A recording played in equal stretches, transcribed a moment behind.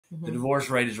The divorce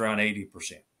rate is around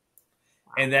 80%.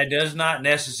 And that does not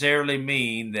necessarily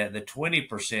mean that the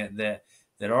 20%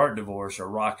 that aren't divorced are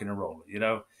rocking and rolling. You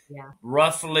know,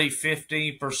 roughly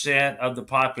 15% of the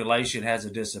population has a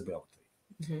disability.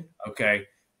 Okay.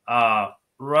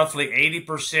 Roughly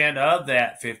 80% of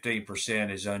that 15%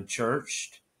 is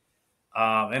unchurched.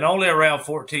 And only around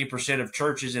 14% of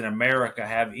churches in America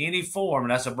have any form,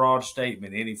 and that's a broad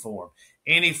statement, any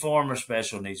form of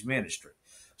special needs ministry.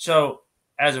 So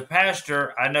as a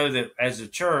pastor, I know that as a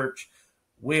church,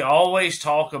 we always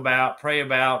talk about, pray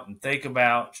about, and think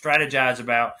about, strategize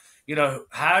about, you know,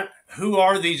 who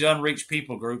are these unreached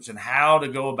people groups and how to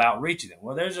go about reaching them.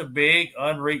 Well, there's a big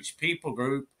unreached people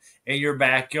group in your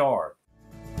backyard.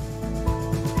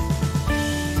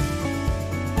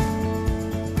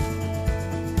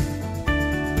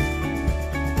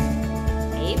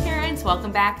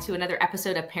 Welcome back to another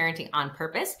episode of Parenting on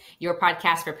Purpose, your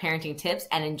podcast for parenting tips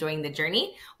and enjoying the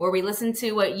journey, where we listen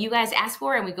to what you guys ask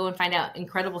for and we go and find out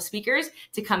incredible speakers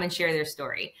to come and share their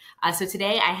story. So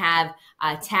today I have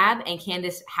Tab and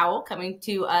Candice Howell coming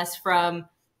to us from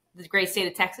the great state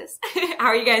of Texas. How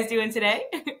are you guys doing today?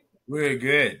 We're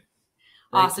good.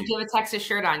 Awesome. Do you have a Texas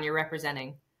shirt on you're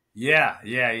representing? Yeah.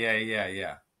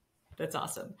 That's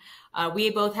awesome. We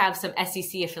both have some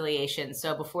SEC affiliations.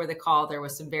 So before the call, there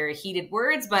was some very heated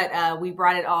words, but we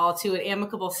brought it all to an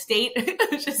amicable state.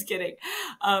 Just kidding.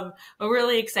 But we're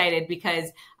really excited because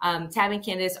Tab and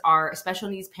Candice are special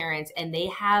needs parents, and they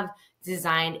have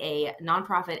designed a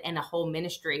nonprofit and a whole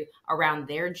ministry around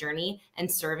their journey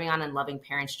and serving on and loving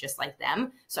parents just like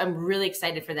them. So I'm really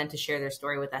excited for them to share their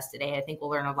story with us today. I think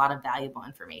we'll learn a lot of valuable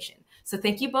information. So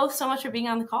thank you both so much for being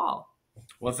on the call.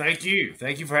 Well, thank you.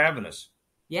 Thank you for having us.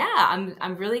 Yeah,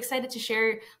 I'm really excited to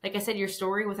share, like I said, your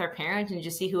story with our parents and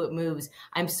just see who it moves.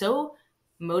 I'm so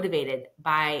motivated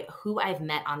by who I've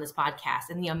met on this podcast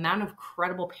and the amount of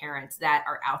credible parents that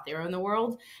are out there in the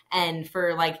world. And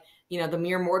for the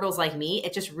mere mortals like me,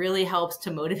 it just really helps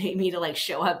to motivate me to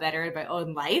show up better in my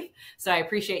own life. So I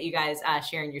appreciate you guys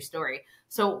sharing your story.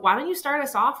 So why don't you start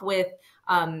us off with,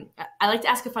 I like to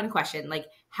ask a fun question.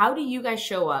 How do you guys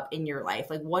show up in your life?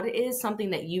 What is something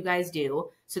that you guys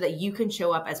do so that you can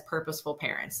show up as purposeful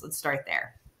parents? Let's start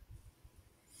there.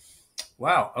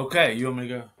 Wow. Okay. You want me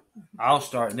to go? I'll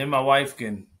start, and then my wife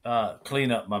can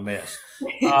clean up my mess.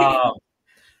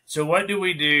 So what do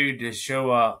we do to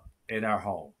show up in our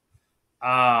home?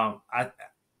 I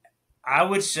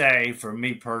would say for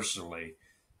me personally,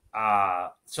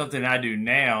 something I do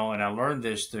now, and I learned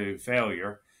this through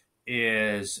failure,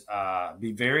 is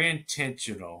be very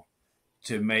intentional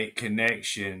to make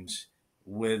connections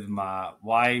with my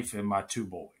wife and my two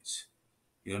boys.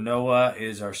 Noah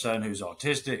is our son who's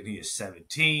autistic, and he is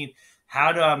 17.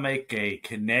 How do I make a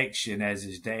connection as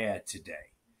his dad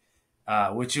today?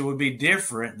 Which it would be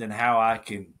different than how I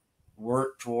can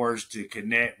work towards to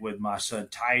connect with my son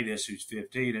Titus, who's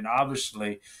 15. And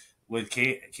obviously with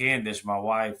Candice, my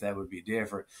wife, that would be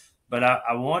different. But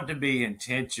I want to be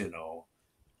intentional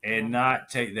and not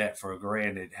take that for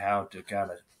granted, how to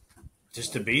kind of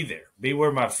just to be there, be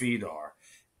where my feet are.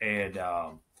 And,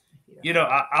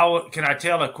 can I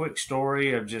tell a quick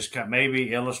story of just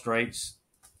maybe illustrates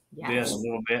this a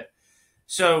little bit?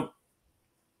 So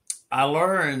I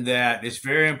learned that it's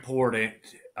very important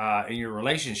in your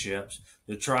relationships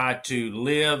to try to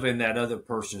live in that other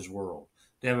person's world,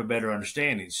 to have a better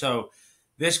understanding. So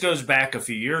this goes back a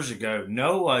few years ago.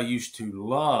 Noah used to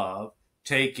love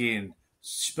taking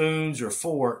spoons or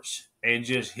forks and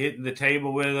just hitting the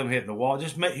table with them, hitting the wall,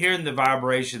 just hearing the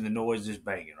vibration, the noise, just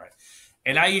banging, right?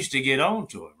 And I used to get on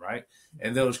to it, right?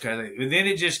 And those kind of things. And then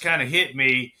it just kind of hit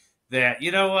me that,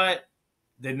 you know what?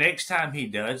 The next time he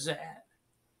does that,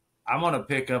 I'm going to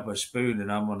pick up a spoon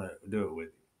and I'm going to do it with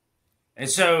him. And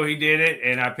so he did it,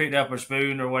 and I picked up a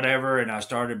spoon or whatever, and I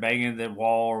started banging the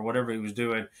wall or whatever he was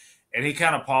doing. And he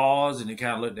kind of paused, and he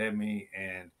kind of looked at me,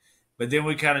 but then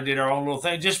we kind of did our own little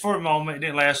thing just for a moment. It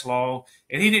didn't last long,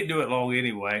 and he didn't do it long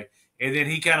anyway. And then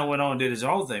he kind of went on and did his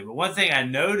own thing. But one thing I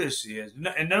noticed is,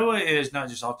 and Noah is not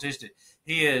just autistic,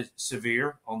 he is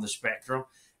severe on the spectrum,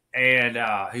 and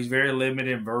he's very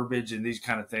limited in verbiage and these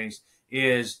kind of things,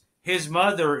 is his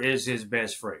mother is his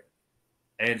best friend.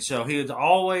 And so he was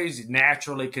always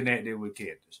naturally connected with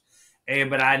Candice.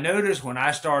 But I noticed when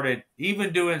I started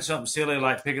even doing something silly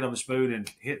like picking up a spoon and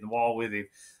hitting the wall with him,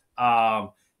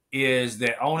 is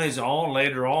that on his own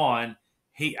later on,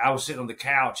 I was sitting on the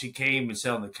couch. He came and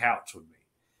sat on the couch with me,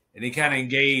 and he kind of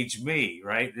engaged me,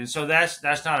 right? And so that's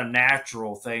not a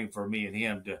natural thing for me and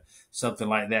him to something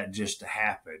like that just to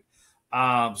happen.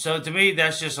 So to me,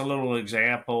 that's just a little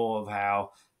example of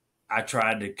how I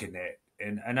tried to connect.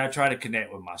 and I try to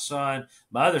connect with my son,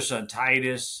 my other son,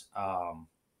 Titus. I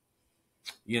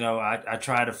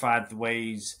try to find the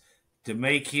ways to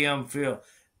make him feel.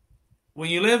 When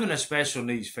you live in a special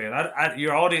needs family,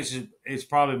 your audience is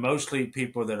probably mostly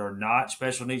people that are not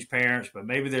special needs parents, but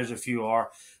maybe there's a few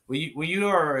are. When you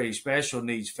are a special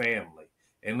needs family,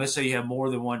 and let's say you have more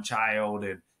than one child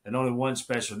and only one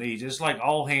special needs, it's like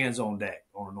all hands on deck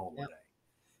on a normal day.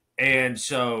 And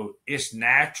so it's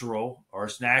natural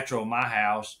in my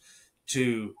house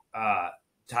to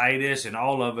Titus and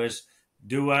all of us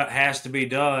do what has to be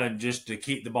done just to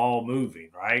keep the ball moving,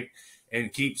 right?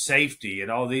 And keep safety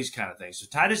and all these kind of things. So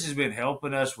Titus has been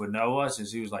helping us with Noah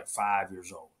since he was like 5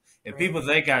 years old. And people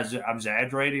think I'm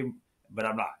exaggerating, but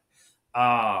I'm not.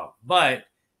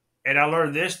 And I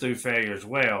learned this through failure as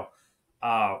well.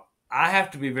 I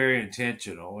have to be very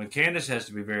intentional, and Candice has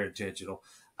to be very intentional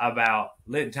about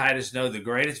letting Titus know the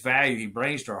greatest value he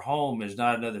brings to our home is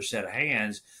not another set of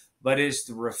hands, but it's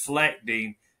the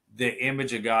reflecting the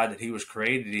image of God that he was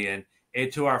created in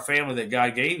and to our family that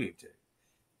God gave him to.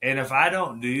 And if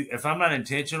I'm not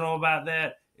intentional about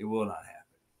that, it will not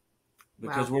happen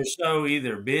because we're so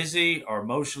either busy or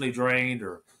emotionally drained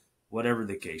or whatever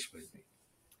the case may be.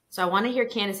 So I want to hear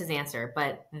Candice's answer,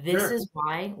 but this is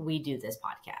why we do this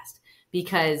podcast,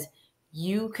 because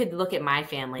you could look at my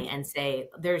family and say,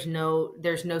 there's no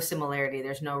similarity.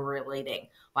 There's no relating.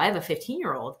 Well, I have a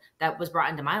 15-year-old that was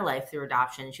brought into my life through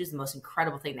adoption, and she was the most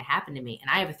incredible thing that happened to me. And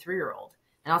I have a 3-year-old,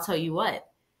 and I'll tell you what,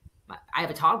 I have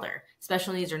a toddler.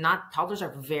 Special needs or not, toddlers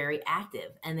are very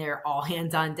active and they're all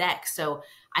hands on deck. So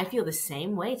I feel the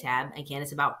same way, Tab. Again,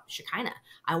 it's about Shekinah.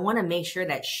 I want to make sure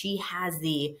that she has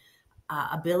the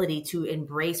ability to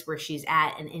embrace where she's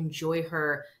at and enjoy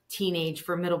her teenage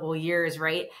formidable years,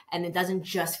 right? And it doesn't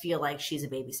just feel like she's a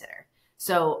babysitter.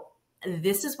 So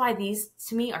this is why these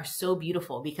to me are so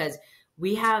beautiful, because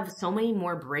we have so many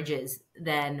more bridges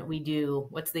than we do.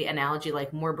 What's the analogy?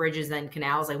 Like more bridges than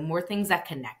canals, like more things that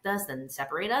connect us than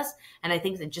separate us. And I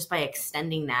think that just by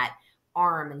extending that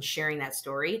arm and sharing that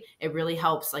story, it really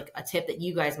helps. Like a tip that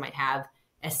you guys might have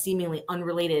as seemingly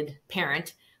unrelated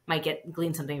parent might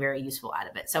glean something very useful out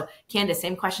of it. So Candice,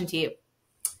 same question to you.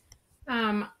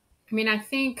 I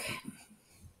think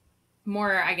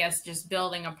more, I guess, just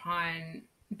building upon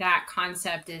that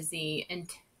concept is the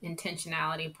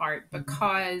intentionality part,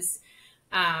 because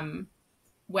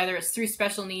whether it's through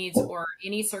special needs or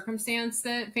any circumstance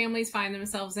that families find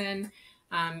themselves in,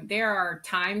 there are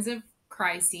times of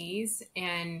crises,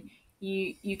 and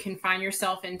you can find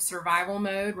yourself in survival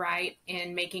mode, right?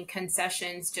 And making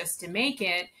concessions just to make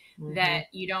it, that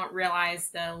you don't realize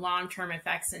the long-term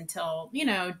effects until,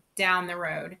 down the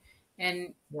road.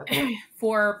 And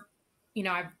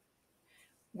I've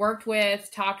worked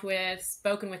with, talked with,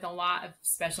 spoken with a lot of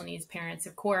special needs parents,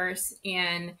 of course,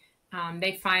 and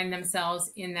they find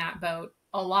themselves in that boat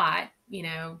a lot,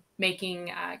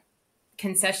 making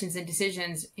concessions and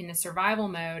decisions in a survival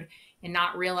mode and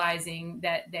not realizing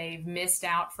that they've missed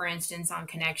out, for instance, on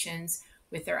connections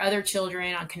with their other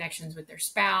children, on connections with their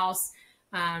spouse,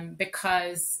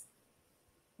 because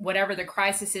whatever the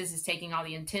crisis is taking all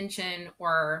the attention,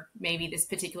 or maybe this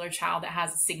particular child that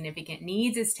has significant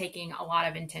needs is taking a lot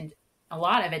of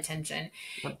attention.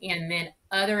 And then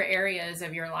other areas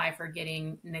of your life are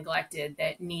getting neglected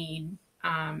that need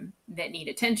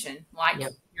attention, like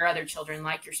your other children,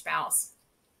 like your spouse,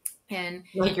 and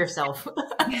like yourself,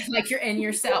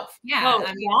 yourself. Yeah.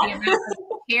 The amount of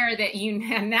care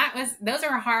that those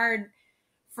are hard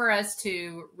for us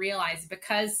to realize,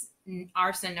 because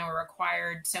our son Noah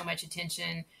required so much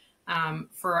attention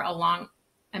for a long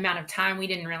amount of time. We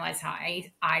didn't realize how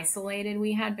isolated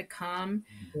we had become.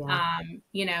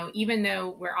 Even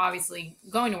though we're obviously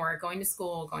going to work, going to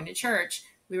school, going to church,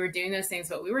 we were doing those things,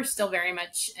 but we were still very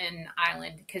much an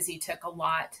island because he took a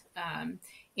lot.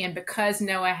 And because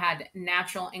Noah had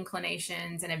natural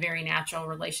inclinations and a very natural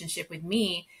relationship with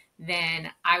me, then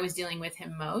I was dealing with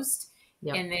him most.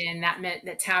 Yep. And then that meant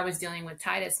that Tao was dealing with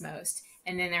Titus most.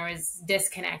 And then there was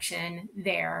disconnection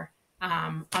there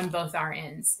on both our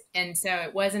ends. And so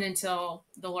it wasn't until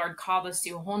the Lord called us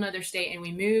to a whole nother state and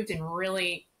we moved and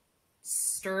really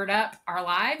stirred up our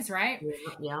lives, right?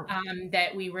 Yeah.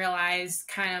 That we realized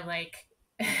kind of like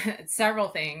several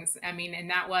things. And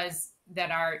that was that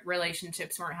our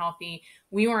relationships weren't healthy.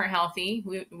 We weren't healthy.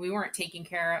 We weren't taking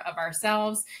care of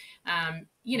ourselves, and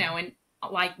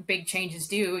like big changes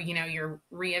do, you're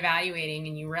reevaluating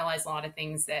and you realize a lot of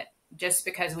things that just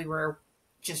because we were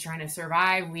just trying to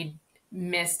survive, we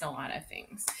missed a lot of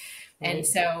things. Right. And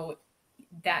so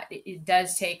that it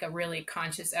does take a really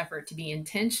conscious effort to be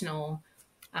intentional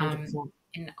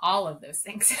in all of those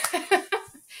things.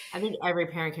 I think every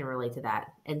parent can relate to that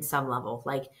in some level,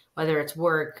 like whether it's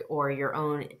work or your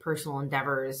own personal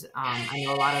endeavors. I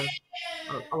know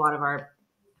a lot of our,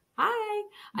 hi,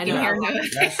 I You know can hear a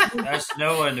lot. That's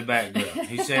Noah in the background.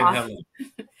 He's saying Awesome.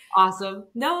 hello. Awesome.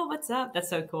 No, what's up? That's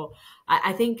so cool.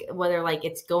 I think whether like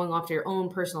it's going off to your own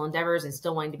personal endeavors and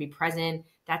still wanting to be present,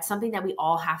 that's something that we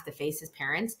all have to face as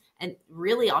parents. And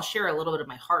really, I'll share a little bit of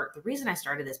my heart. The reason I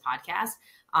started this podcast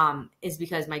is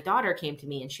because my daughter came to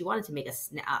me and she wanted to make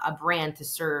a brand to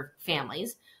serve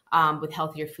families with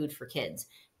healthier food for kids.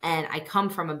 And I come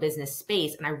from a business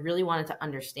space and I really wanted to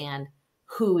understand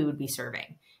who we would be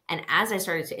serving. And as I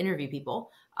started to interview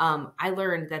people, I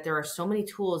learned that there are so many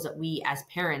tools that we as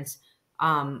parents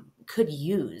could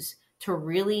use to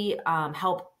really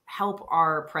help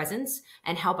our presence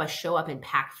and help us show up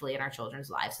impactfully in our children's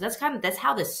lives. So that's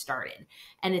how this started.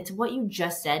 And it's what you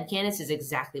just said, Candice, is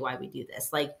exactly why we do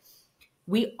this. Like,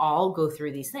 we all go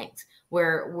through these things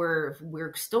where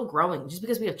we're still growing. Just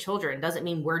because we have children doesn't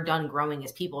mean we're done growing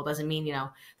as people. Doesn't mean,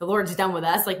 the Lord's done with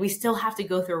us. Like, we still have to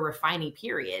go through a refining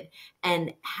period,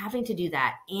 and having to do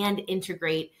that and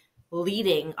integrate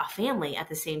leading a family at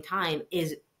the same time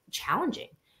is challenging.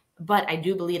 But I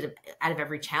do believe that out of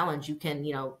every challenge, you can,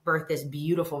 birth this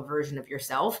beautiful version of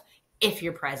yourself if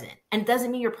you're present. And it doesn't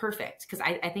mean you're perfect, because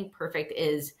I think perfect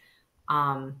is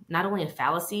not only a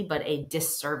fallacy, but a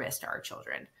disservice to our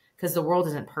children, because the world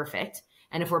isn't perfect.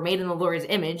 And if we're made in the Lord's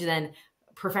image, then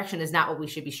perfection is not what we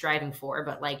should be striving for,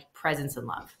 but like presence and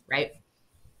love, right?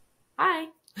 Hi.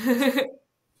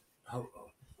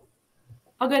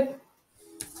 All good.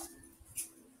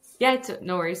 Yeah,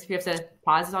 no worries. If you have to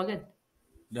pause, it's all good.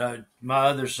 No, my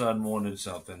other son wanted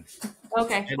something.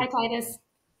 Okay. Hi, Titus.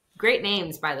 Great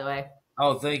names, by the way.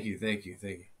 Oh, thank you.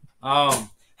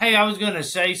 Hey, I was going to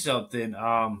say something.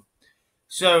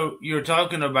 So you're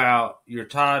talking about your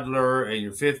toddler and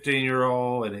your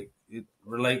 15-year-old, and it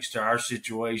relates to our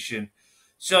situation.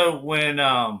 So when,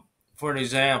 for an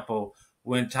example,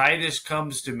 when Titus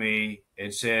comes to me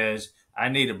and says, I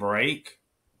need a break,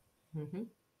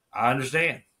 I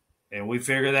understand. And we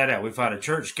figure that out. We find a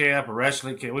church camp, a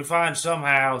wrestling camp. We find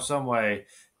somehow, some way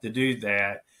to do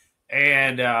that.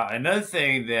 And another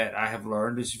thing that I have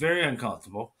learned is very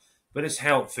uncomfortable, but it's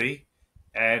healthy,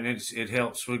 and it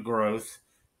helps with growth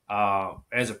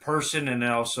as a person and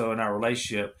also in our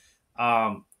relationship.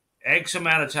 X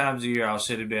amount of times a year, I'll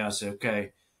sit him down and say,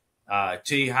 okay,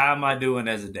 T, how am I doing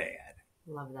as a dad?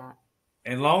 Love that.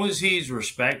 And as long as he's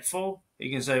respectful,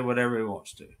 he can say whatever he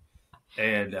wants to.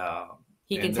 And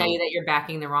he can tell you that you're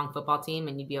backing the wrong football team,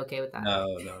 and you'd be okay with that. No.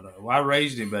 Well, I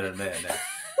raised him better than that now.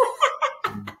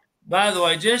 By the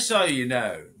way, just so you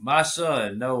know, my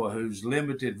son, Noah, who's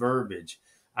limited verbiage,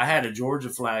 I had a Georgia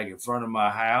flag in front of my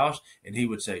house, and he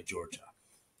would say Georgia.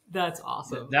 That's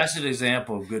awesome. That's an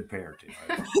example of good parenting.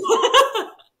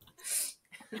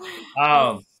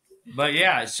 Right? But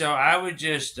yeah, so I would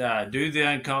just do the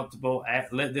uncomfortable,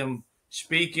 let them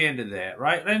speak into that,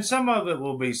 right? And some of it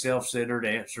will be self-centered,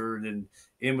 answered, and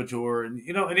immature, and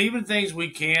and even things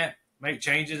we can't make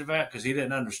changes about because he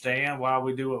didn't understand why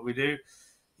we do what we do.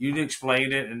 You'd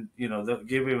explain it, and they'll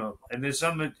give him and then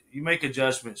some you make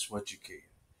adjustments what you can,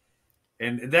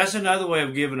 and that's another way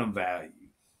of giving them value.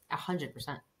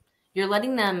 100%. You're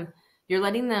letting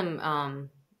them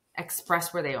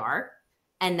express where they are,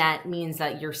 and that means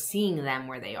that you're seeing them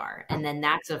where they are, and then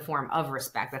that's a form of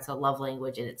respect. That's a love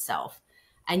language in itself.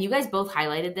 And you guys both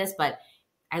highlighted this, but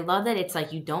I love that it's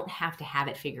like you don't have to have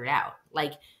it figured out.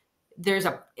 Like, there's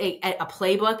a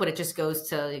playbook, but it just goes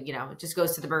to,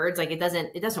 the birds. Like, it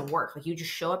doesn't work. Like, you just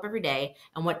show up every day,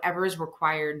 and whatever is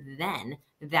required then,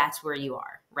 that's where you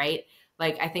are, right?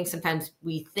 Like, I think sometimes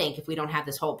we think if we don't have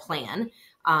this whole plan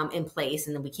in place,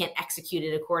 and then we can't execute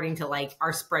it according to like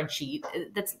our spreadsheet,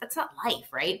 that's not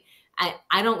life, right?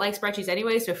 I don't like spreadsheets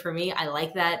anyway. So for me, I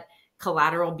like that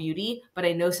collateral beauty, but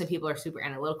I know some people are super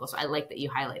analytical. So I like that you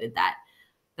highlighted that.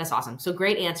 That's awesome. So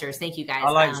great answers. Thank you, guys.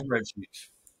 I like spreadsheets.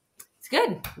 It's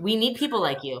good. We need people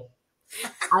like you.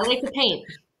 I like to paint.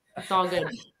 It's all good.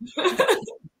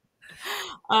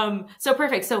 So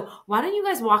perfect. So why don't you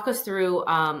guys walk us through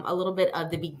a little bit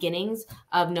of the beginnings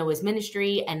of Noah's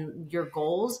ministry and your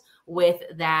goals with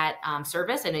that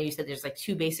service? I know you said there's like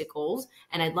 2 basic goals,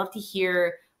 and I'd love to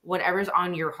hear whatever's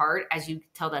on your heart as you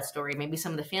tell that story. Maybe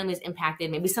some of the families impacted,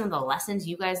 maybe some of the lessons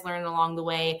you guys learned along the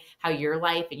way, how your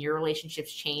life and your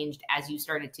relationships changed as you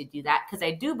started to do that. Because I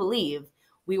do believe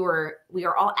we are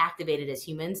all activated as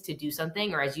humans to do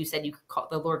something, or as you said,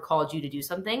 the Lord called you to do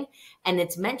something, and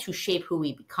it's meant to shape who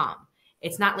we become.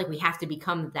 It's not like we have to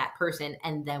become that person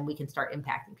and then we can start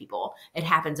impacting people. It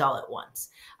happens all at once.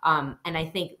 And I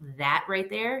think that right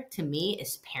there, to me,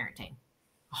 is parenting.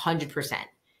 100%.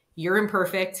 You're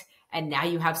imperfect, and now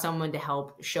you have someone to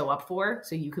help show up for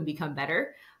so you can become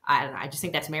better. I don't know. I just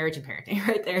think that's marriage and parenting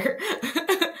right there.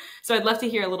 So I'd love to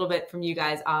hear a little bit from you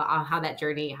guys on how that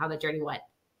journey went.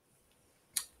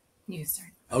 You start.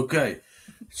 Okay.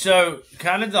 So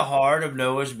kind of the heart of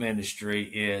Noah's ministry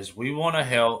is we want to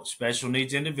help special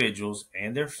needs individuals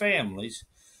and their families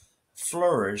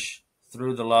flourish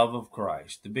through the love of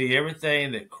Christ, to be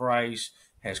everything that Christ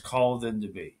has called them to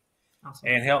be. Awesome.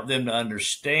 And help them to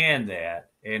understand that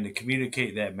and to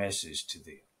communicate that message to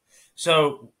them.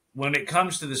 So when it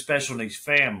comes to the special needs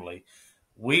family,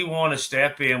 we want to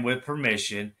step in with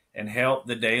permission and help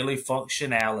the daily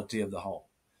functionality of the home.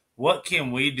 What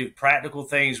can we do? Practical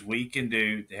things we can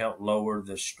do to help lower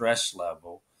the stress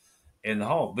level in the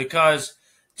home. Because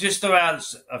just throw out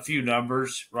a few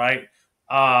numbers, right?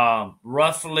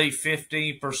 Roughly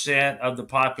 15% of the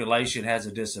population has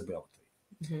a disability.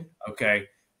 Mm-hmm. Okay.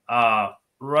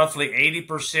 Roughly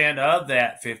 80% of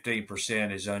that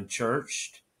 15% is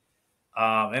unchurched.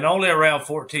 And only around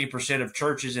 14% of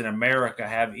churches in America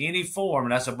have any form,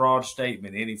 and that's a broad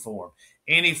statement, any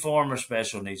form of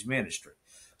special needs ministry.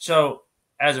 So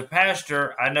as a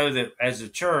pastor, I know that as a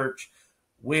church,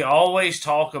 we always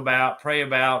talk about, pray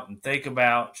about, and think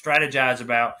about, strategize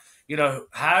about,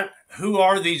 who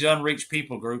are these unreached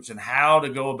people groups and how to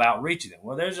go about reaching them.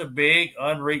 Well, there's a big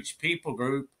unreached people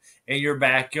group in your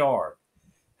backyard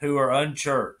who are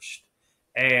unchurched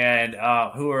and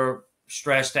who are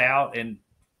stressed out and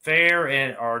fair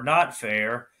and or not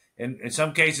fair. And in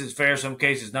some cases fair, some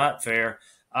cases not fair,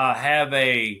 have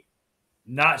a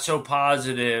not so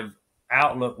positive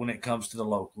outlook when it comes to the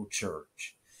local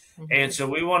church. Mm-hmm. And so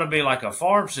we want to be like a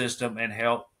farm system and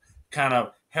help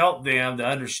them to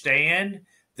understand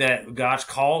that God's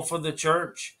called for the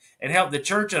church and help the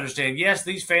church understand, yes,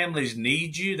 these families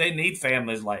need you. They need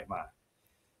families like mine.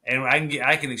 And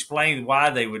I can explain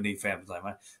why they would need families like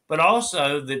mine, but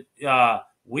also that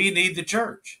we need the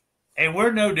church. And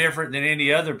we're no different than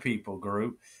any other people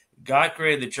group. God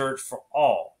created the church for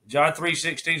all. John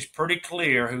 3:16 is pretty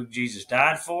clear who Jesus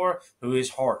died for, who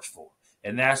his heart's for.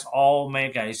 And that's all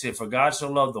mankind. He said, for God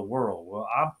so loved the world. Well,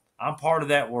 I'm part of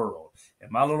that world.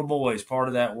 And my little boy is part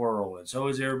of that world. And so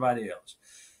is everybody else.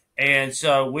 And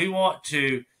so we want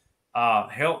to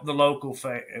help the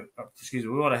we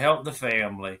want to help the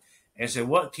family and say,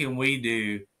 what can we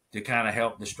do to kind of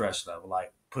help the stress level?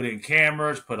 Like put in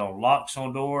cameras, put on locks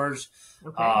on doors.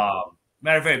 Okay.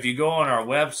 Matter of fact, if you go on our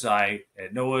website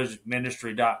at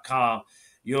noahsministry.com,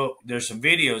 there's some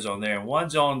videos on there. And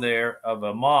one's on there of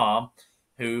a mom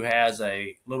who has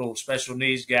a little special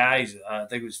needs guy. I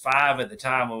think he was 5 at the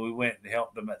time when we went and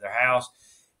helped them at their house.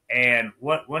 And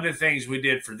one of the things we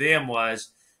did for them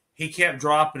was he kept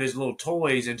dropping his little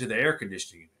toys into the air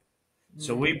conditioning unit. Mm-hmm.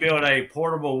 So we built a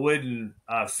portable wooden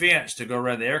fence to go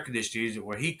around the air conditioning unit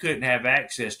where he couldn't have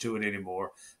access to it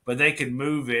anymore, but they could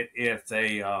move it if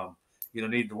they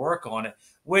need to work on it,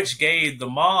 which gave the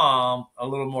mom a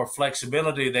little more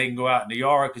flexibility. They can go out in the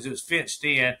yard because it was fenced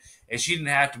in and she didn't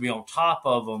have to be on top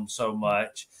of them so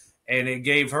much. And it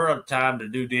gave her time to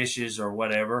do dishes or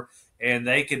whatever. And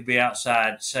they could be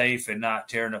outside safe and not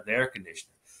tearing up the air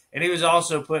conditioner. And he was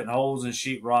also putting holes in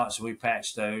sheetrock, so we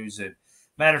patched those. And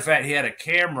matter of fact, he had a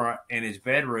camera in his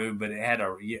bedroom, but it had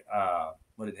a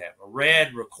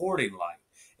red recording light,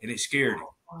 and it scared him.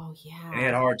 Oh, yeah. And he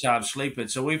had a hard time sleeping.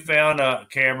 So we found a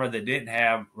camera that didn't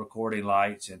have recording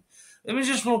lights. And it was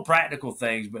just little practical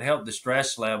things, but helped the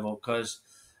stress level because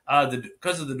of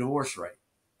the divorce rate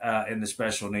in the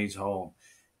special needs home.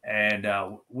 And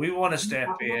we want to step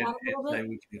in and say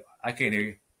we can. I can't hear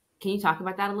you. Can you talk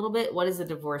about that a little bit? What is the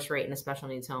divorce rate in a special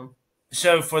needs home?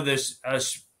 So for this,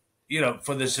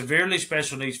 for the severely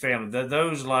special needs family,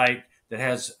 those like that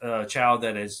has a child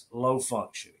that is low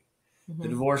functioning, the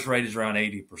divorce rate is around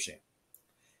 80%.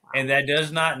 Wow. And that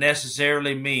does not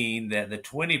necessarily mean that the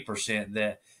 20%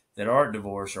 that aren't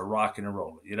divorced are rocking and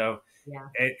rolling, Yeah.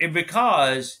 And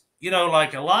because,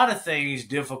 like a lot of things,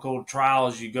 difficult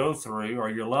trials you go through or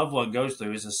your loved one goes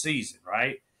through is a season,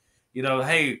 right?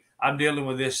 Hey, I'm dealing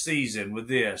with this season with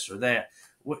this or that.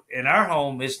 In our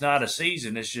home, it's not a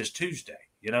season. It's just Tuesday,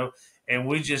 and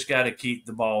we just got to keep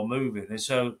the ball moving. And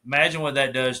so imagine what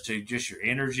that does to just your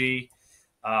energy,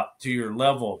 to your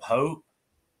level of hope,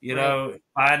 right.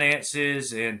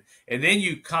 Finances. And then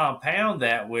you compound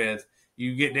that with,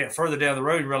 you get further down the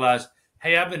road and realize,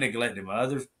 hey, I've been neglecting my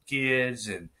other kids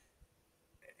and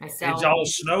it's all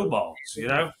snowballs,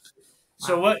 Wow.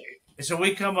 So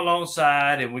we come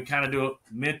alongside and we kind of do a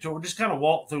mentor, just kind of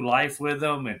walk through life with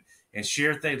them and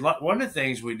share things. One of the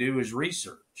things we do is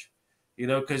research,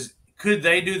 because could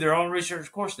they do their own research?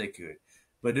 Of course they could.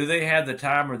 but do they have the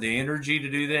time or the energy to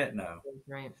do that? No.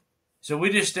 Right. So we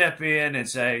just step in and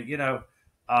say,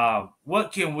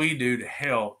 what can we do to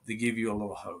help to give you a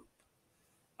little hope?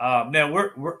 Now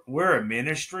we're a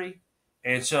ministry,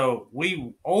 and so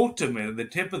we ultimately, the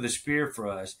tip of the spear for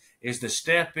us is to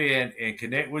step in and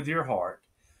connect with your heart,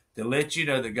 to let you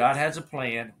know that God has a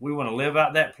plan. We want to live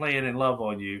out that plan and love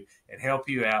on you and help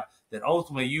you out. That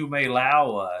ultimately you may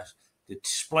allow us to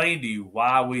explain to you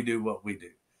why we do what we do.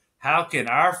 How can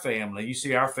our family, you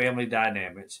see our family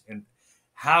dynamics, and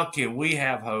how can we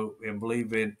have hope and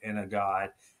believe in a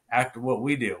God after what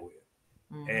we deal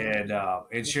with,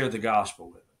 and share the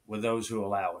gospel with those who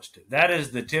allow us to. That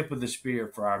is the tip of the spear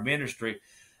for our ministry.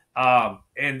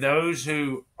 And those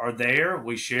who are there,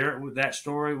 we share it with that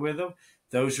story with them.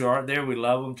 Those who aren't there, we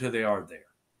love them till they are there,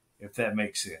 if that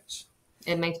makes sense.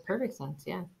 It makes perfect sense.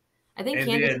 Yeah. I think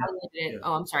Candice highlighted it. Yeah.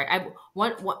 Oh, I'm sorry. I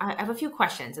have a few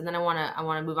questions, and then I want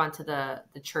to move on to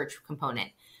the church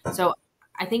component. So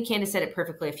I think Candice said it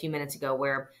perfectly a few minutes ago,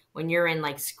 where when you're in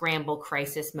like scramble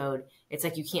crisis mode, it's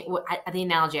like you can't, the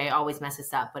analogy, I always mess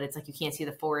this up, but it's like you can't see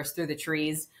the forest through the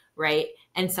trees, right?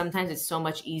 And sometimes it's so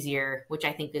much easier, which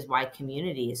I think is why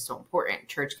community is so important.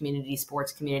 Church community,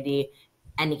 sports community,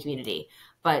 any community.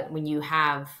 But when you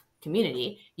have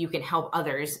community, you can help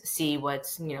others see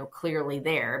what's, clearly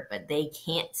there, but they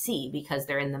can't see because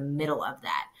they're in the middle of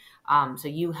that. So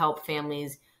you help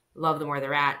families love them where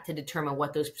they're at to determine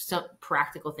what those some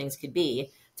practical things could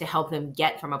be to help them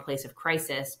get from a place of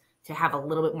crisis to have a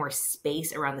little bit more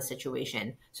space around the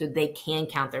situation so they can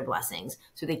count their blessings,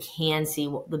 so they can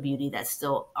see the beauty that's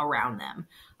still around them.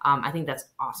 I think that's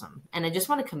awesome. And I just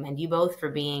want to commend you both for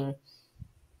being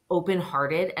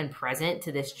open-hearted and present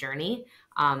to this journey.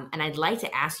 And I'd like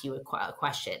to ask you a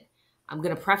question. I'm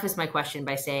going to preface my question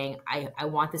by saying I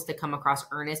want this to come across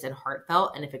earnest and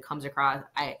heartfelt. And if it comes across,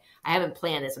 I haven't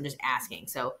planned this. I'm just asking.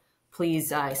 So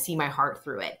please see my heart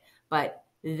through it. But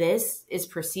this is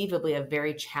perceivably a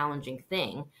very challenging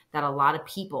thing that a lot of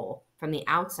people from the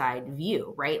outside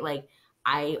view, right? Like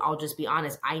I'll just be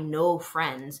honest. I know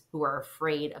friends who are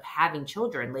afraid of having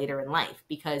children later in life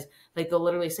because like they'll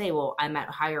literally say, well, I'm at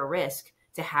higher risk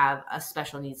to have a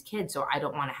special needs kid, so I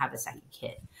don't want to have a second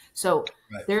kid. So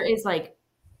There is like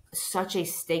such a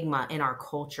stigma in our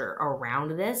culture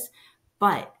around this,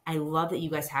 but I love that you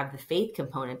guys have the faith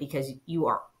component because you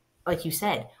are, like you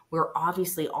said, we're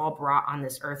obviously all brought on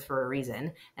this earth for a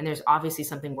reason, and there's obviously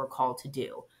something we're called to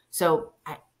do. So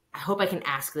I hope I can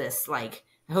ask this, like,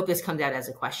 I hope this comes out as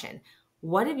a question.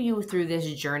 What have you through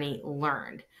this journey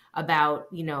learned about,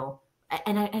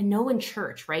 and I know in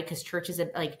church, right? Because church is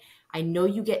like, I know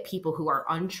you get people who are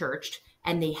unchurched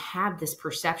and they have this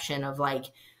perception of like,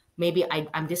 maybe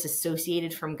I'm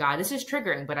disassociated from God. This is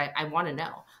triggering, but I want to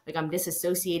know, like, I'm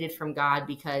disassociated from God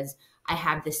because I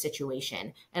have this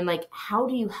situation. And like, how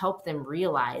do you help them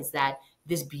realize that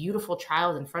this beautiful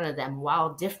child in front of them,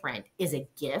 while different, is a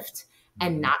gift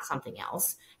and not something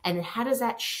else? And how does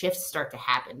that shift start to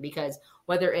happen? Because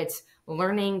whether it's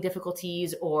learning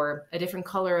difficulties or a different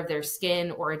color of their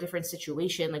skin or a different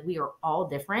situation, like we are all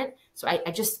different. So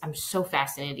I'm so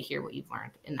fascinated to hear what you've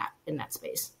learned in that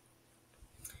space.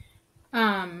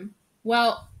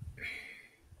 Well,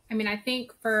 I mean, I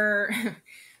think for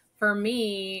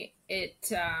me,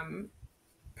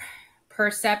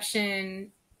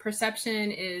 perception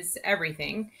is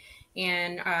everything.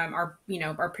 And, our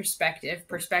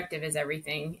perspective is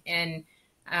everything. And,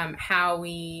 how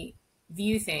we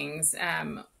view things.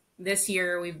 This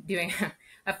year we're doing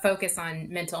a focus on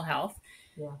mental health.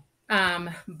 Yeah.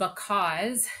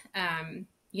 Because,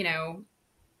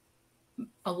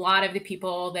 a lot of the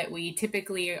people that we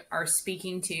typically are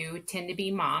speaking to tend to be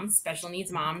moms, special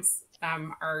needs moms,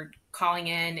 are calling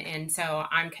in. And so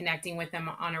I'm connecting with them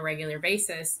on a regular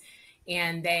basis,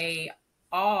 and they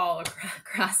all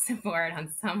across the board on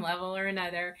some level or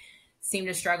another seem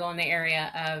to struggle in the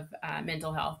area of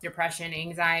mental health, depression,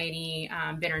 anxiety,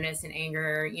 bitterness and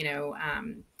anger,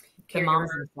 caregiver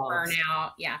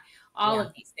burnout. Yeah. All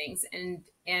of these things.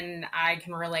 And I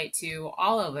can relate to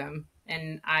all of them.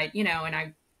 And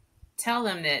I tell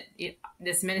them that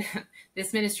this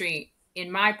ministry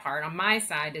on my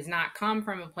side does not come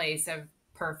from a place of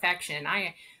perfection.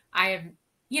 I have,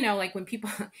 like when people,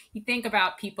 you think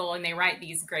about people and they write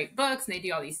these great books and they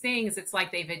do all these things, it's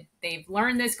like they've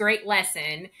learned this great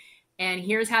lesson and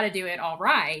here's how to do it all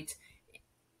right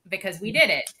because we did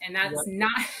it. And that's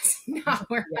not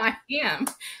where I am.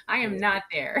 I am not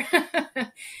there.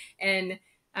 And,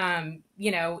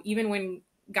 even when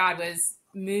God was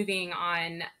moving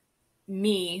on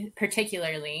me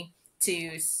particularly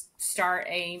to start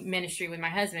a ministry with my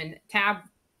husband, Tab,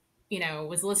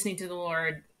 was listening to the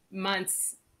Lord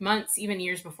months, even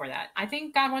years before that, I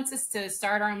think God wants us to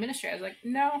start our own ministry. I was like,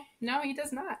 no, he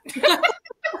does not.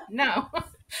 No.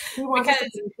 He wants us to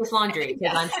do this laundry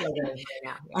because I'm still doing it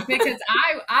right now. Because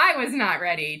I was not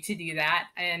ready to do that,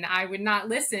 and I would not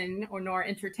listen or nor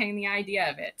entertain the idea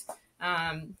of it.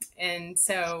 And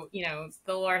so, you know,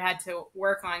 the Lord had to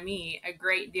work on me a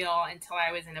great deal until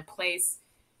I was in a place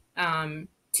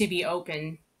to be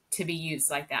open to be used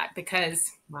like that,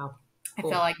 because wow. Cool.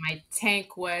 I felt like my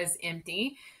tank was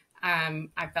empty.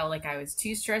 I felt like I was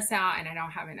too stressed out and I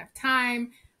don't have enough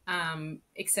time,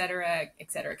 et cetera, et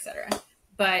cetera, et cetera.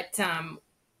 But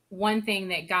one thing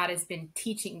that God has been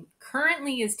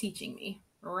currently is teaching me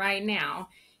right now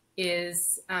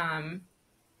is,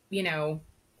 you know,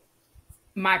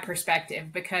 my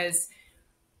perspective. Because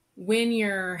when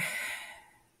you're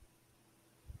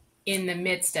in the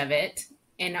midst of it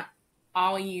and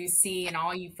all you see and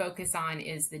all you focus on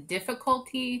is the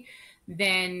difficulty,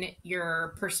 then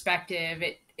your perspective,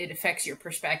 it affects your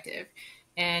perspective.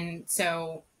 And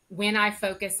so when I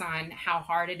focus on how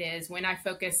hard it is, when I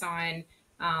focus on,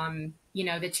 you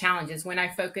know, the challenges, when I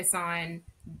focus on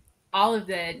all of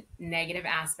the negative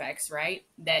aspects, right,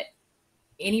 that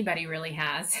anybody really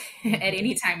has at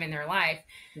any time in their life,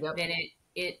 yep. then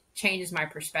it changes my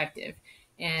perspective.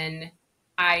 And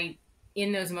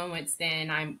in those moments, then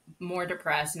I'm more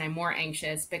depressed and I'm more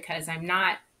anxious because I'm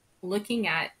not looking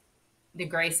at the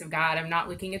grace of God. I'm not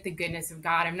looking at the goodness of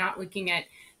God. I'm not looking at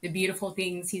the beautiful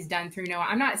things he's done through Noah.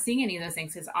 I'm not seeing any of those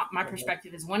things because my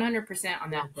perspective is 100%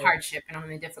 on the hardship and on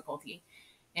the difficulty.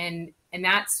 And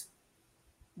that's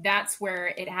where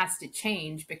it has to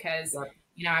change, because,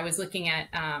 you know, I was looking at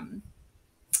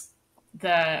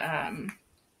the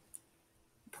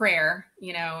prayer,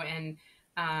 you know,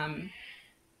 and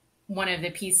one of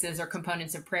the pieces or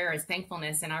components of prayer is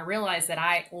thankfulness. And I realized that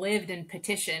I lived in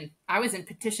petition. I was in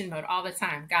petition mode all the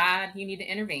time. God, you need to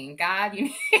intervene. God,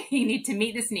 you need to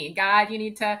meet this need. God, you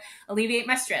need to alleviate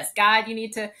my stress. God, you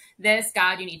need to this.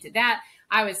 God, you need to that.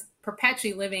 I was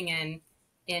perpetually living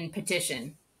in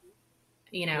petition.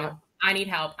 You know, yeah. I need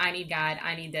help. I need God.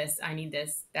 I need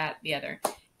this, that, the other.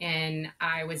 And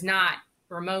I was not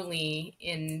remotely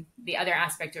in the other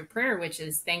aspect of prayer, which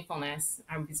is thankfulness.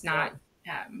 I was not,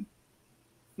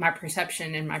 my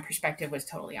perception and my perspective was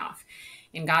totally off.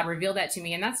 And God revealed that to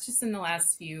me. And that's just in the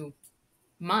last few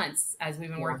months as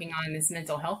we've been working on this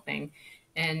mental health thing.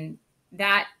 And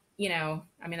that, you know,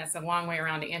 I mean, that's a long way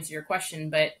around to answer your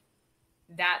question, but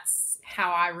that's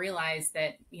how I realized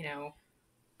that, you know,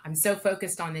 I'm so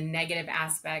focused on the negative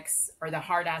aspects or the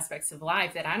hard aspects of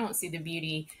life that I don't see the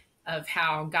beauty of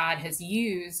how God has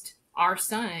used our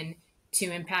son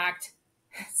to impact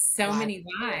so many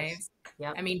lives.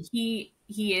 Yep. I mean, he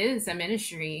is a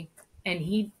ministry and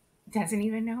he doesn't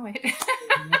even know it.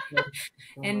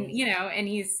 And, you know, and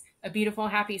he's a beautiful,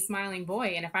 happy, smiling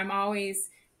boy. And if I'm always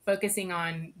focusing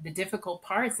on the difficult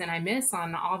parts, then I miss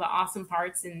on all the awesome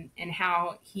parts and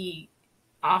how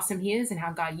awesome he is and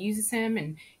how God uses him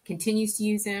and continues to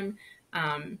use him.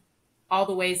 All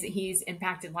the ways that he's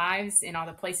impacted lives in all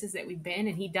the places that we've been.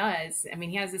 And he does. I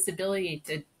mean, he has this ability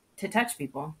to touch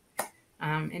people.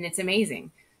 And it's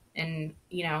amazing. And,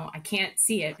 you know, I can't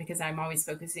see it because I'm always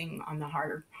focusing on the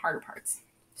harder parts.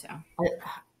 So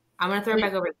I'm going to throw it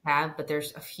back over to Tab, but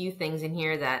there's a few things in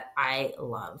here that I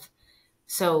love.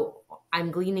 So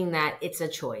I'm gleaning that it's a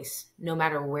choice, no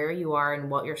matter where you are and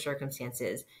what your circumstance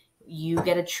is. You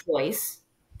get a choice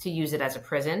to use it as a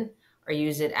prison or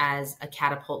use it as a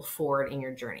catapult forward in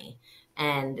your journey.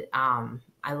 And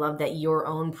I love that your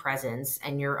own presence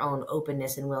and your own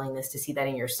openness and willingness to see that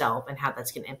in yourself and how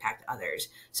that's going to impact others.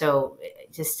 So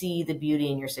to see the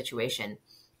beauty in your situation.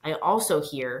 I also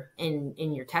hear in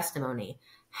your testimony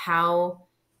how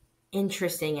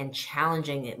interesting and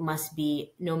challenging it must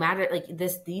be, no matter like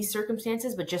these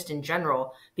circumstances, but just in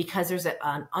general, because there's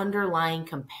an underlying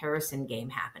comparison game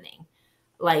happening.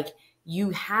 Like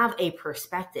you have a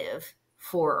perspective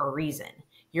for a reason.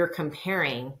 You're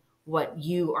comparing what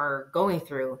you are going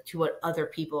through to what other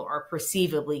people are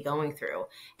perceivably going through.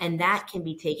 And that can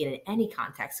be taken in any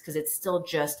context because it's still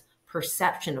just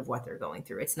perception of what they're going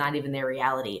through. It's not even their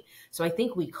reality. So I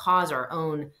think we cause our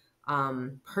own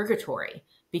purgatory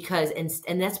because,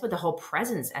 and that's what the whole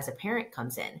presence as a parent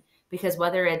comes in, because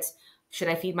whether it's, should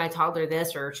I feed my toddler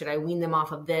this or should I wean them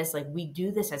off of this? Like we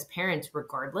do this as parents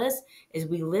regardless, is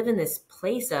we live in this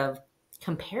place of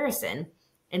comparison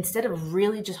instead of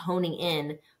really just honing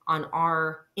in on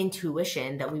our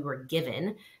intuition that we were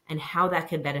given and how that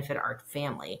could benefit our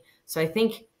family. So I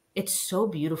think it's so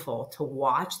beautiful to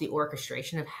watch the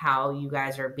orchestration of how you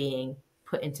guys are being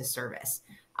put into service.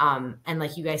 And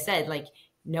like you guys said, like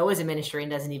Noah's a ministry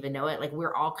and doesn't even know it. Like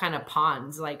we're all kind of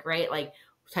pawns, like, right? Like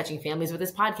touching families with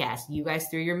this podcast, you guys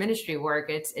through your ministry work.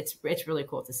 It's really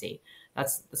cool to see.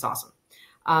 That's awesome.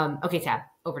 Okay, Tab,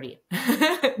 over to you.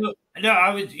 No,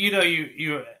 I would,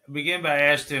 you begin by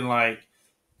asking like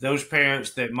those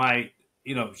parents that might,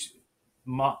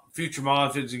 future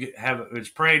moms is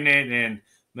pregnant and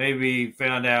maybe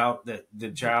found out that the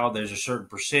child, there's a certain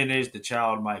percentage, the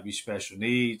child might be special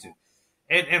needs.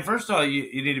 And first of all,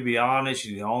 you need to be honest.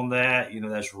 You need to own that.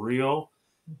 That's real.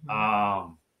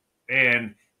 Mm-hmm.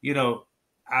 And,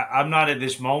 I'm not at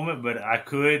this moment, but I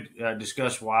could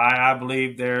discuss why I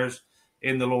believe there's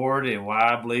in the Lord and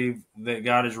why I believe that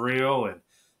God is real. And,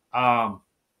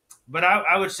 but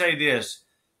I would say this,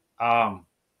 when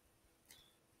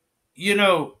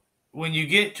you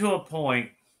get to a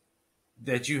point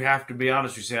that you have to be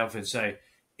honest with yourself and say,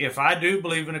 if I do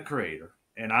believe in a creator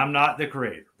and I'm not the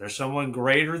creator, there's someone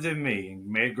greater than me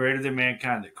and greater than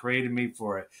mankind that created me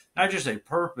for it, not just a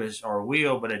purpose or a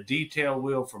will, but a detailed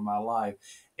will for my life.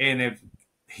 And if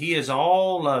he is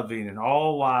all loving and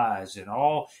all wise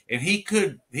and he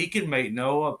could make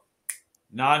Noah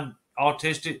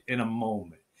non-autistic in a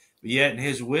moment, but yet in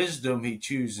his wisdom, he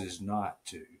chooses not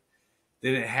to,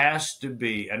 then it has to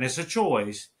be, and it's a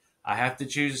choice. I have to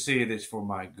choose to see it as for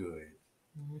my good.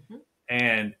 Mm-hmm.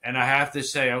 And I have to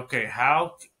say, okay,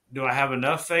 how do I have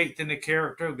enough faith in the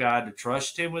character of God to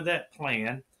trust him with that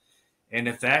plan? And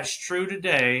if that's true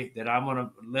today, that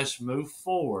let's move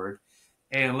forward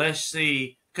and let's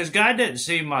see, because God doesn't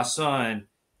see my son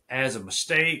as a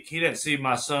mistake. He doesn't see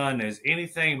my son as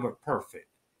anything but perfect.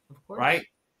 Of course. Right?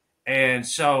 And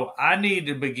so I need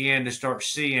to begin to start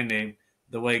seeing him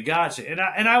the way God said.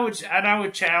 And I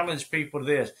would challenge people to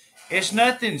this. It's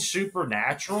nothing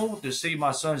supernatural to see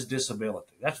my son's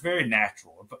disability. That's very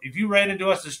natural. If you ran into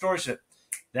us the story said,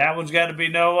 that one's got to be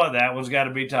Noah, that one's got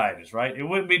to be Titus, right? It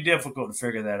wouldn't be difficult to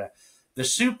figure that out. The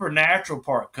supernatural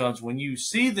part comes when you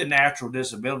see the natural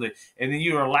disability and then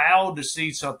you're allowed to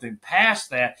see something past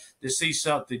that, to see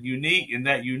something unique. And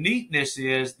that uniqueness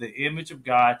is the image of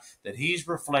God that he's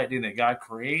reflecting, that God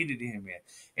created him in.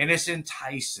 And it's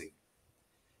enticing.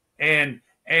 And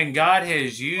God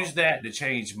has used that to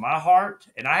change my heart.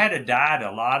 And I had to die to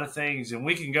a lot of things. And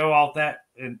we can go off that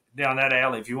and down that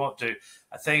alley if you want to.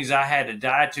 Things I had to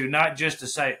die to, not just to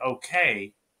say,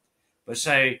 okay, but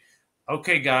say,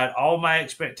 okay, God, all my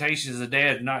expectations as a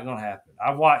dad are not going to happen.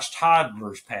 I've watched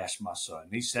toddlers pass my son.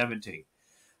 He's 17.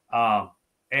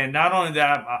 And not only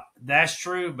that, that's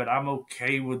true, but I'm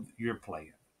okay with your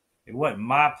plan. It wasn't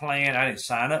my plan. I didn't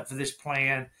sign up for this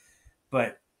plan.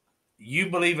 But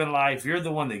you believe in life. You're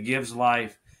the one that gives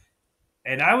life.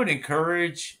 And I would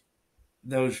encourage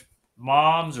those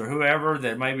moms or whoever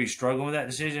that may be struggling with that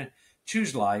decision,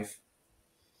 choose life.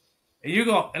 And you're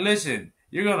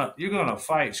gonna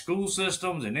fight school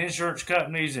systems and insurance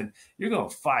companies, and you're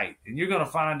gonna fight, and you're gonna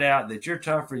find out that you're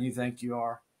tougher than you think you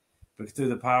are, but through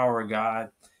the power of God.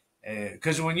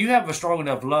 Because when you have a strong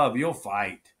enough love, you'll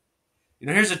fight.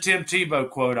 Here's a Tim Tebow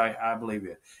quote I believe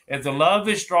in. If the love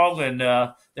is strong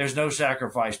enough, there's no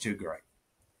sacrifice too great.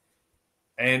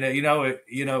 And, and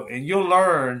you'll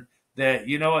learn that,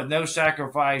 no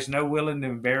sacrifice, no willing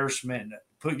embarrassment,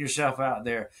 putting yourself out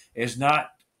there is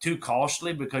not too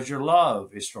costly because your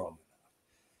love is strong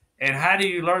enough. And how do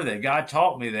you learn that? God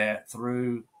taught me that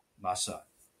through my son.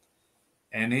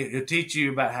 And he'll teach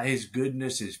you about how his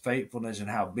goodness, his faithfulness, and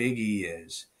how big he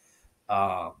is.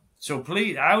 So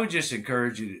please, I would just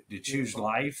encourage you to choose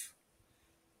life,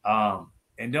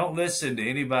 and don't listen to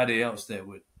anybody else that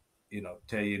would,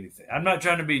 tell you anything. I'm not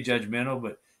trying to be judgmental,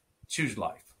 but choose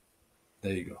life.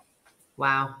 There you go.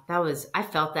 Wow. I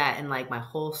felt that in like my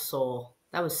whole soul.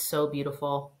 That was so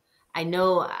beautiful. I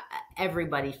know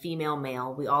everybody, female,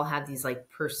 male, we all have these like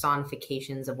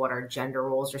personifications of what our gender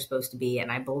roles are supposed to be.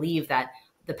 And I believe that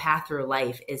the path through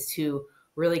life is to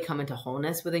really come into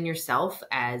wholeness within yourself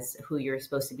as who you're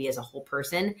supposed to be as a whole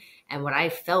person. And what I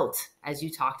felt as you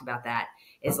talked about that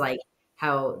is like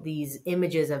how these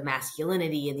images of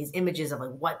masculinity and these images of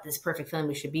like what this perfect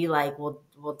family should be like will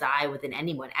die within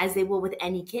anyone, as they will with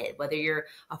any kid, whether you're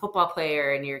a football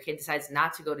player and your kid decides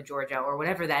not to go to Georgia or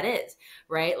whatever that is,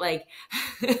 right? Like,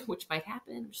 which might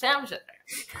happen. Sounds there.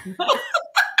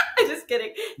 Just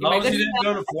kidding. As long as you didn't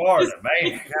go to Florida,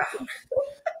 man.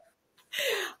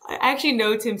 I actually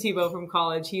know Tim Tebow from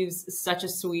college. He was such a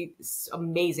sweet,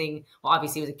 amazing, well,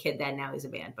 obviously he was a kid then, now he's a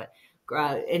man, but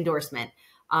endorsement.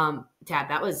 Tab,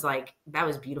 that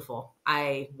was beautiful.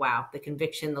 Wow, the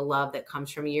conviction, the love that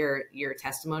comes from your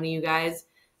testimony, you guys.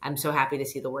 I'm so happy to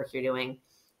see the work you're doing.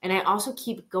 And I also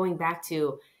keep going back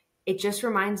to, it just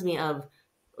reminds me of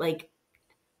like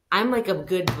I'm like a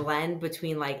good blend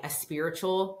between like a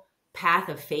spiritual path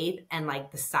of faith and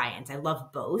like the science. I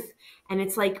love both. And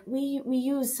it's like we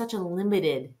use such a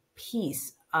limited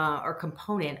piece or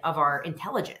component of our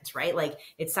intelligence, right? Like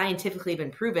it's scientifically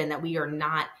been proven that we are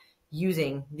not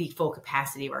using the full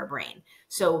capacity of our brain.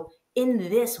 So in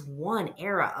this one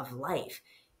era of life,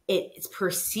 it's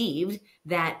perceived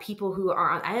that people who are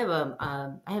on,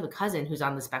 I have a cousin who's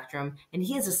on the spectrum, and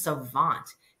he is a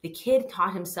savant. The kid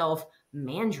taught himself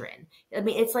Mandarin. I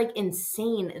mean, it's like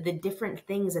insane the different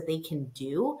things that they can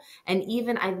do. And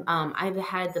even I've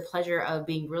had the pleasure of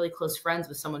being really close friends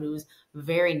with someone who's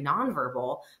very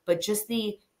nonverbal, but just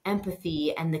the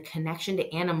empathy and the connection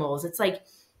to animals. It's like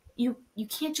you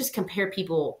can't just compare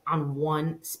people on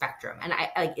one spectrum. And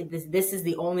I like this is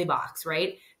the only box,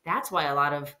 right? That's why a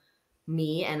lot of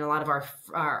me and a lot of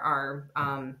our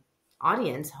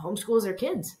audience homeschools their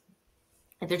kids.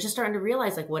 And they're just starting to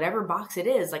realize like whatever box it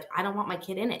is, like I don't want my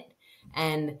kid in it.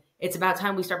 And it's about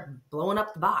time we start blowing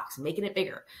up the box, making it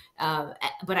bigger. But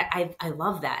I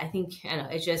love that. I think, I know,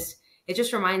 it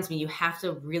just reminds me, you have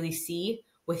to really see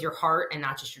with your heart and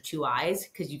not just your two eyes,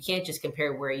 because you can't just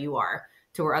compare where you are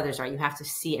to where others are. You have to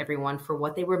see everyone for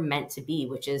what they were meant to be,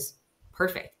 which is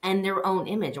perfect and their own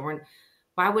image. And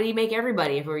why would he make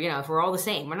everybody if we're all the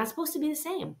same? We're not supposed to be the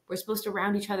same. We're supposed to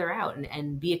round each other out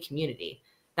and be a community.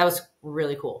 That was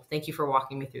really cool. Thank you for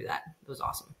walking me through that. It was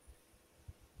awesome.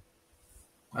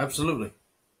 Absolutely.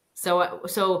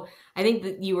 So I think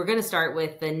that you were going to start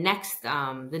with the next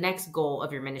goal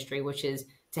of your ministry, which is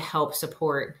to help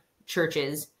support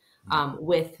churches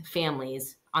with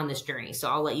families on this journey. So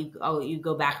I'll let you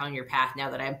go back on your path now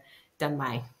that I've done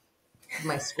my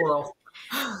squirrel.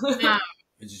 I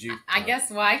guess,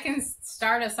 well, I can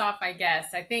start us off, I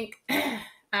guess. I think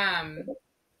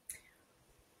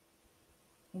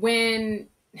when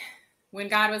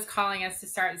God was calling us to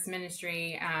start this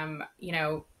ministry, I'm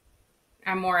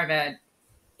more of a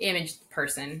image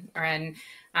person, and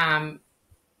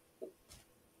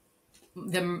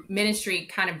the ministry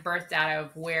kind of birthed out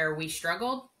of where we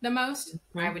struggled the most,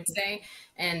 I would say.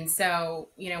 And so,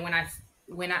 when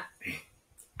I,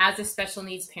 as a special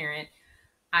needs parent,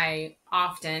 I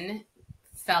often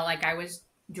felt like I was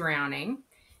drowning,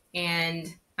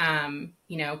 and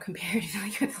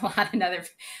comparatively with a lot of other,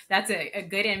 that's a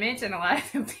good image, and a lot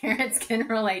of parents can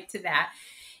relate to that.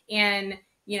 And,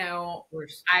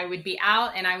 I would be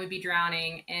out and I would be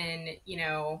drowning, and,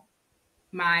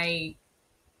 my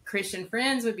Christian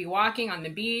friends would be walking on the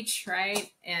beach, right?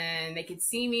 And they could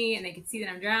see me and they could see that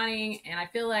I'm drowning. And I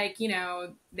feel like,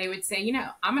 they would say,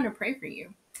 I'm going to pray for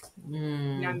you.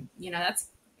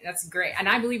 That's great. And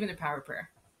I believe in the power of prayer.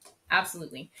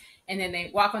 Absolutely. And then they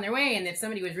walk on their way. And if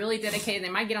somebody was really dedicated, they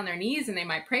might get on their knees and they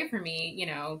might pray for me,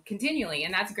 continually.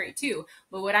 And that's great too.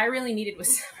 But what I really needed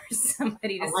was for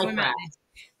somebody to swim out,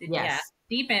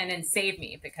 deep in and save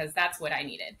me, because that's what I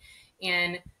needed.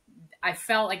 And I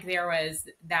felt like there was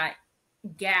that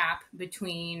gap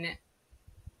between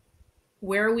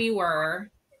where we were,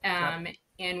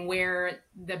 and where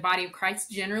the body of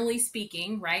Christ, generally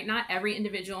speaking, right? Not every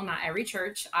individual, not every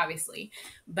church, obviously,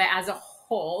 but as a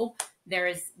whole, there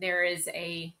is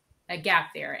a gap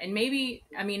there. And maybe,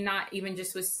 not even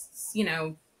just with,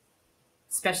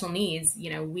 special needs,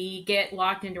 we get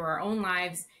locked into our own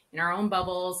lives, in our own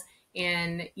bubbles,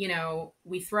 and,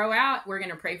 we throw out, we're going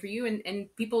to pray for you,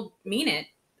 and people mean it,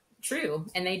 true,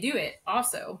 and they do it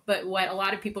also. But what a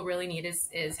lot of people really need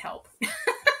is help.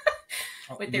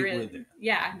 But they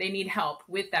need help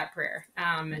with that prayer.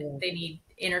 They need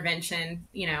intervention,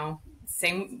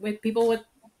 same with people with,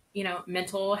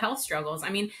 mental health struggles.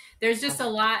 There's just a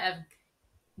lot of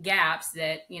gaps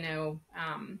that,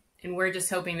 and we're just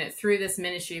hoping that through this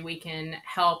ministry, we can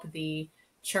help the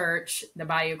church, the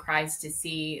body of Christ, to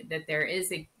see that there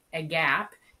is a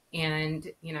gap, and,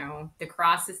 the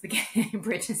cross is the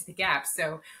bridges the gap.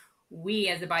 So we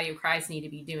as the body of Christ need to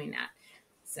be doing that.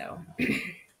 So.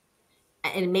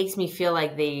 And it makes me feel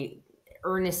like they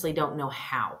earnestly don't know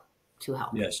how to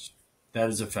help. Yes, that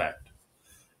is a fact.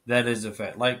 That is a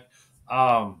fact. Like,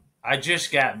 I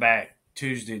just got back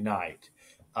Tuesday night.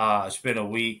 I spent a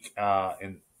week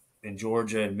in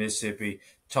Georgia and Mississippi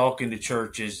talking to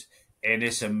churches, and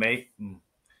it's amazing.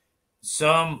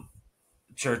 Some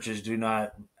churches do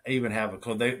not even have a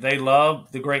clue. They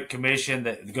love the Great Commission,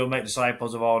 that go make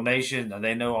disciples of all nations.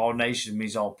 They know all nations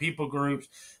means all people groups.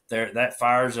 That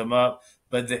fires them up.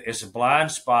 But it's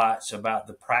blind spots about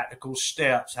the practical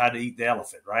steps, how to eat the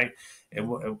elephant, right?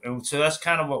 And so that's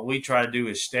kind of what we try to do,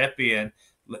 is step in.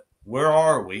 Where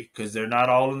are we? Because they're not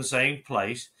all in the same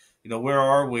place. Where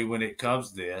are we when it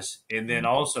comes to this? And then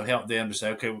also help them to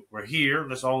say, okay, we're here.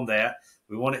 Let's own that.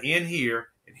 We want to end here.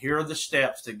 and here are the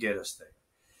steps to get us there,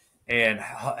 and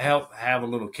help have a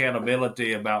little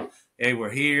accountability about, hey, we're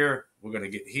here, we're going to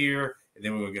get here, and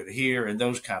then we're going to get here, and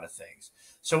those kind of things.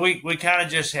 So we kind of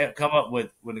just have come up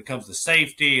with, when it comes to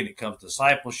safety and it comes to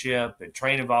discipleship and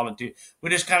training volunteers,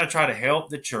 we just kind of try to help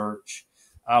the church.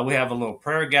 We have a little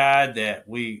prayer guide that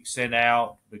we send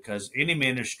out, because any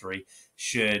ministry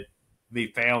should be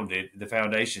founded, the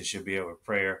foundation should be over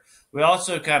prayer. We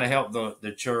also kind of help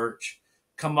the church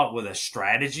come up with a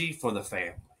strategy for the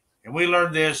family. And we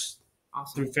learned this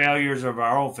through failures of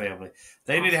our own family.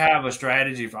 They need to have a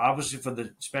strategy for, obviously, for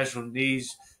the special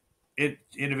needs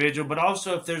individual, but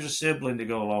also if there's a sibling to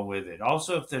go along with it.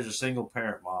 Also, if there's a single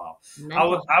parent mom.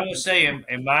 I would say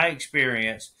in my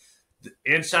experience,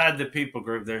 inside the people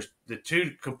group, there's the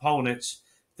two components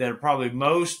that are probably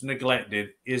most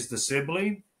neglected is the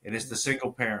sibling and it's the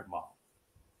single parent mom.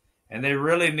 And they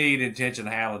really need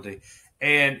intentionality.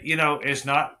 And, it's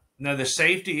not, the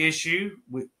safety issue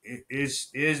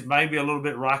is maybe a little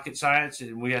bit rocket science,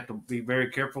 and we have to be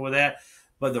very careful with that.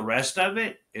 But the rest of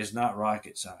it is not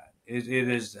rocket science. It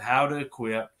is how to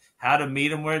equip, how to meet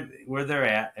them where they're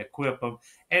at, equip them.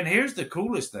 And here's the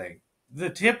coolest thing. The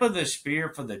tip of the spear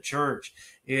for the church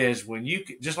is when you,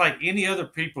 just like any other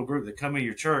people group that come in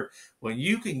your church, when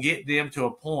you can get them to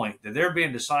a point that they're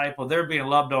being discipled, they're being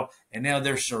loved on, and now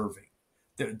they're serving.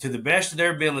 To the best of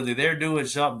their ability, they're doing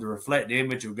something to reflect the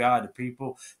image of God to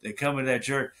people that come into that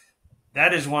church.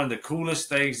 That is one of the coolest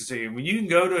things to see. And when you can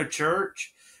go to a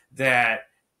church that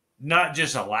not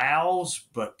just allows,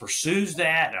 but pursues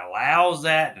that and allows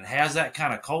that and has that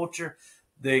kind of culture,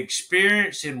 the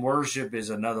experience in worship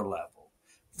is another level.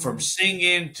 From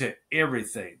singing to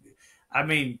everything. I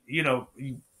mean,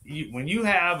 when you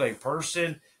have a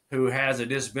person who has a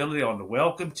disability on the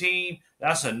welcome team,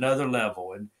 that's another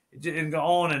level, and go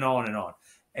on and on and on.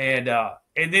 And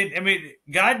then, I mean,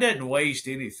 God doesn't waste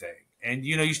anything. And,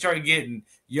 you start getting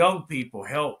young people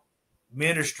help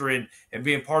ministering and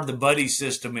being part of the buddy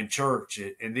system in church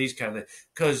and these kind of things.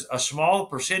 Because a small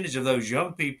percentage of those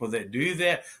young people that do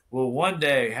that will one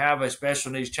day have a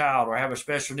special needs child or have a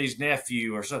special needs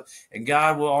nephew or something. And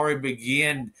God will already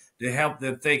begin to help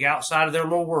them think outside of their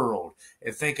little world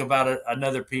and think about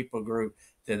another people group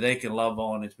that they can love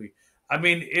on. I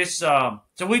mean, it's so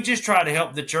we just try to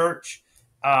help the church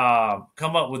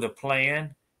come up with a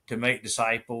plan to make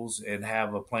disciples and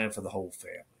have a plan for the whole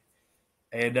family.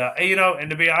 And and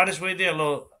to be honest with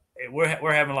you,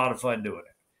 we're having a lot of fun doing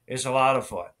it. It's a lot of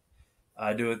fun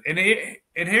doing it.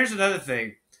 And here's another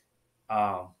thing,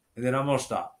 and then I'm gonna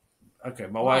stop. Okay,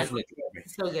 my wife's looking at me.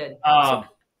 So good.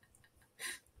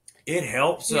 It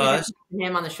helps us.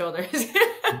 Him on the shoulders.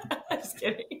 Just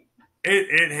kidding.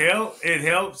 It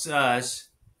helps us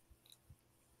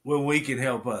when we can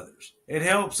help others. It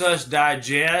helps us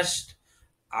digest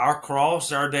our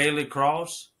cross, our daily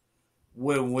cross,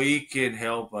 when we can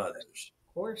help others.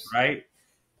 Of course. Right?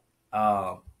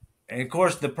 And of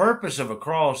course, the purpose of a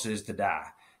cross is to die.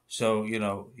 So,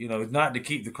 not to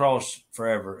keep the cross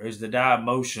forever, is to die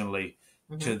emotionally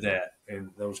to that and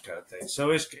those kind of things.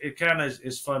 So it kind of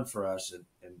is fun for us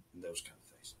and those kind of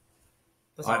things.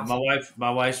 That's awesome.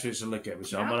 My wife's fixing to look at me,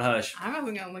 so I'm going to hush. I'm not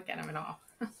going to look at him at all.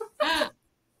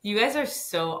 You guys are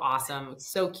so awesome. It's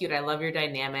so cute. I love your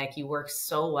dynamic. You work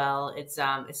so well. It's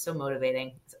so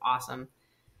motivating. It's awesome.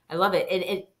 I love it.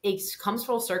 It comes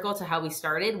full circle to how we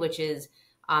started, which is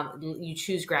you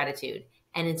choose gratitude.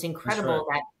 And it's incredible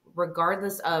that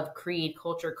regardless of creed,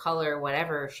 culture, color,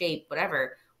 whatever, shape,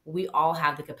 whatever, we all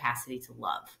have the capacity to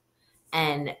love.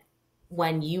 And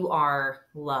when you are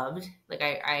loved, like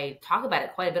I talk about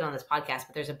it quite a bit on this podcast,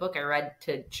 but there's a book I read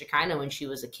to Shekinah when she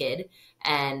was a kid.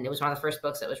 And it was one of the first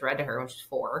books that was read to her when she was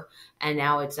 4. And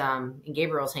now it's in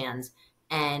Gabriel's hands.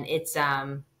 And it's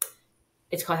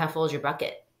called How Full Is Your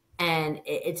Bucket? And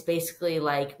it's basically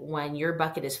like when your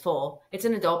bucket is full, it's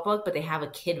an adult book, but they have a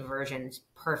kid version. It's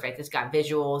perfect. It's got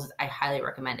visuals. I highly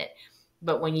recommend it.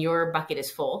 But when your bucket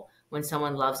is full, when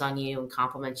someone loves on you and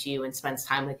compliments you and spends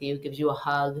time with you, gives you a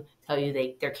hug, tell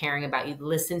you they're caring about you,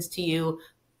 listens to you,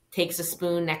 takes a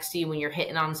spoon next to you when you're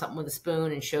hitting on something with a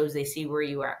spoon and shows they see where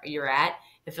you're at,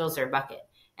 it fills their bucket.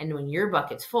 And when your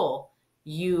bucket's full,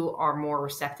 you are more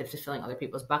receptive to filling other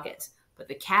people's buckets. But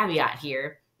the caveat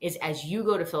here is as you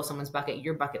go to fill someone's bucket,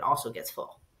 your bucket also gets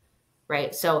full,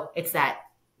 right? So it's that,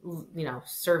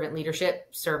 servant leadership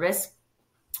service.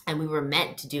 And we were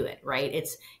meant to do it, right?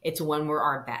 It's when we're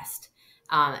our best.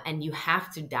 And you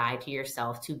have to die to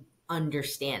yourself to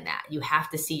understand that. You have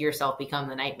to see yourself become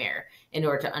the nightmare in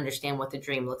order to understand what the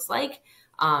dream looks like.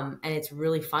 And it's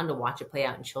really fun to watch it play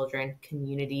out in children,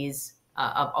 communities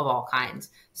of all kinds.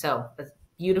 So that's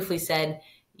beautifully said.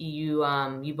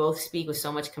 you both speak with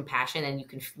so much compassion, and you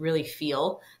can really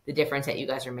feel the difference that you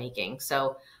guys are making.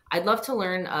 So I'd love to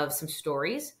learn of some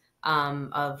stories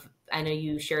of, I know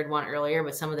you shared one earlier,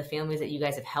 but some of the families that you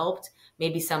guys have helped,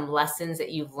 maybe some lessons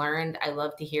that you've learned. I'd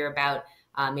love to hear about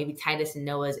maybe Titus and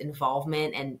Noah's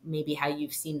involvement, and maybe how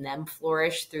you've seen them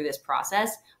flourish through this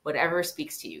process. Whatever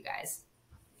speaks to you guys.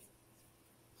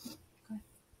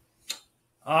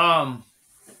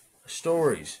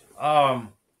 Stories. Well,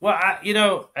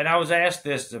 and I was asked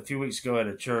this a few weeks ago at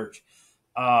a church.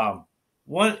 And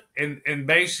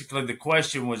basically the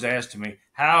question was asked to me: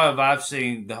 how have I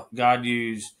seen God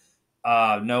use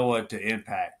Noah to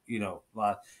impact,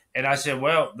 life? And I said,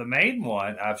 well, the main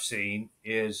one I've seen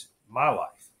is my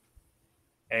life,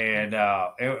 and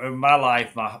in my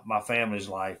life, my family's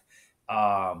life.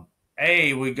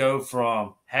 We go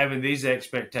from having these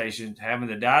expectations, having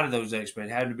to die to those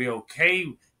expectations, having to be okay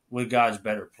with God's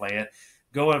better plan,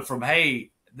 going from,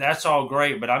 hey, that's all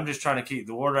great, but I'm just trying to keep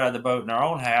the water out of the boat in our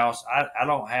own house. I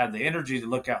don't have the energy to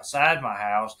look outside my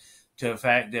house, to the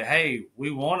fact that, hey,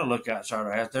 we want to look outside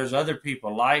our house. There's other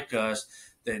people like us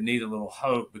that need a little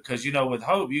hope, because, with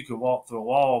hope, you can walk through a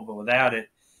wall, but without it,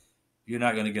 you're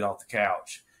not going to get off the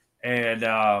couch. And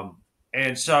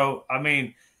so,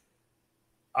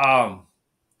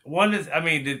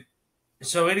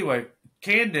 so anyway,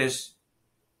 Candice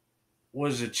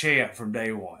was a champ from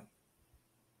day one.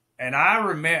 And I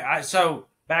remember, so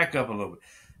back up a little bit.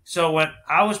 So when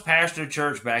I was pastor of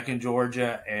church back in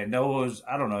Georgia, and Noah was,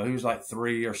 I don't know, he was like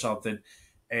 3 or something.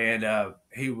 And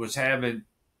he was having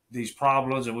these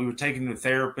problems, and we were taking him to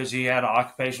therapists. He had an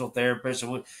occupational therapist,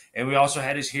 and we also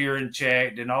had his hearing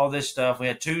checked and all this stuff. We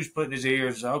had tubes put in his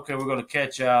ears. Okay, we're going to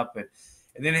catch up.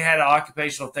 And then he had an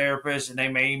occupational therapist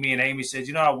named Amy, and Amy said,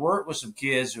 I work with some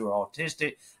kids who are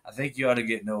autistic. I think you ought to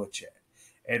get Noah checked.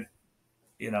 And,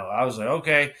 I was like,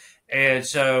 okay. And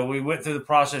so we went through the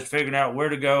process, figuring out where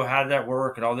to go, how did that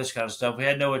work, and all this kind of stuff. We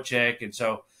had Noah check. And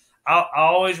so I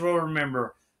always will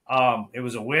remember, it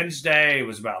was a Wednesday. It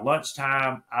was about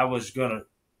lunchtime. I was going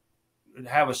to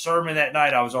have a sermon that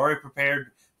night. I was already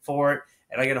prepared for it.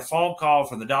 And I get a phone call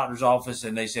from the doctor's office,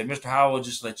 and they said, Mr. Howell,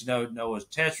 just to let you know, Noah's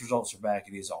test results are back,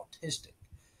 and he's autistic.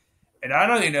 And I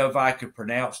don't even know if I could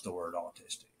pronounce the word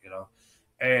autistic,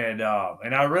 And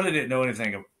I really didn't know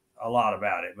anything a lot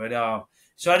about it. But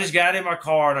so I just got in my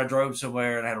car, and I drove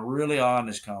somewhere, and I had a really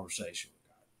honest conversation with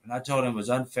God. And I told him it was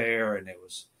unfair, and it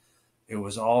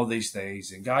was all these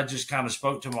things. And God just kind of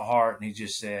spoke to my heart, and he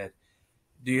just said,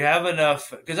 do you have enough?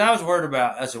 Because I was worried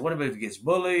about, I said, what if he gets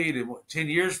bullied? And 10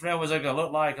 years from now, what's that going to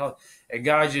look like? And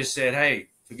God just said, hey,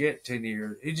 forget 10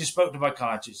 years. He just spoke to my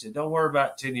conscience. He said, don't worry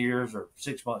about 10 years or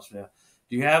 6 months from now.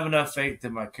 Do you have enough faith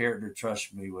in my character to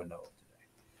trust me with Noah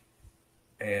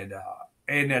today?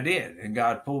 And I did. And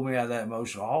God pulled me out of that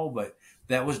emotional hole. But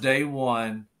that was day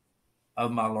one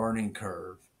of my learning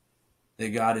curve, that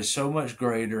God is so much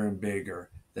greater and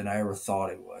bigger than I ever thought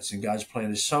it was. And God's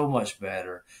plan is so much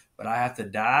better. But I have to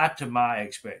die to my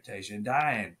expectation.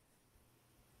 Dying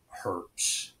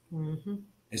hurts. Mm-hmm.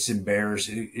 It's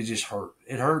embarrassing. It just hurts.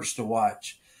 It hurts to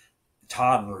watch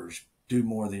toddlers do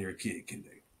more than your kid can do.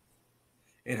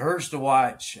 It hurts to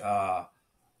watch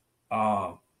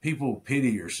people pity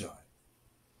your son,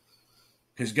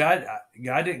 because God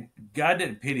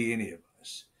didn't pity any of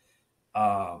us,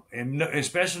 and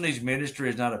especially these ministry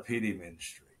is not a pity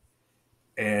ministry.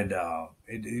 And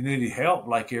it needed help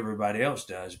like everybody else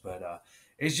does, but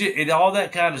it's just all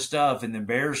that kind of stuff, and the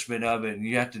embarrassment of it, and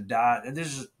you have to die. And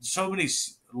there's so many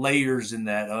layers in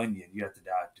that onion you have to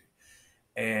die to.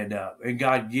 And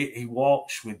God He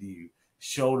walks with you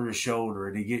shoulder to shoulder,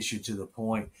 and He gets you to the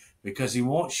point, because He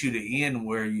wants you to end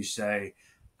where you say,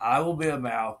 "I will be a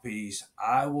mouthpiece.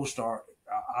 I will start.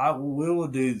 We will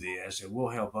do this, and we'll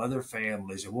help other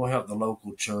families, and we'll help the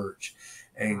local church."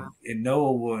 And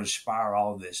Noah will inspire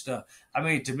all this stuff. I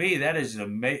mean, to me, that is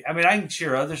amazing. I mean, I can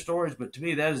share other stories, but to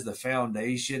me, that is the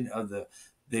foundation of the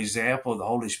example of the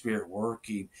Holy Spirit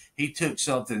working. He took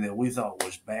something that we thought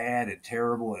was bad and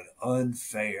terrible and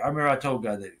unfair. I remember I told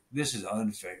God that this is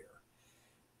unfair,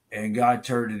 and God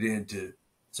turned it into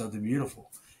something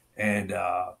beautiful. And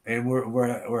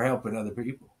we're helping other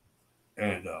people.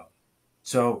 And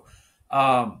so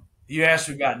you asked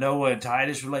me about Noah and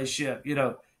Titus relationship.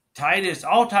 Titus,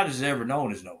 all Titus has ever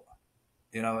known is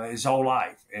Noah, his whole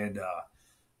life. And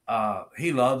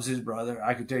he loves his brother.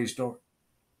 I could tell you a story.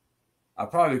 I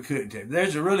probably couldn't tell you.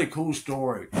 There's a really cool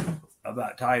story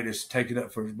about Titus taking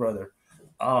up for his brother.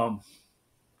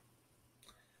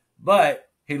 But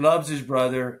he loves his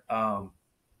brother.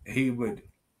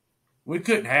 We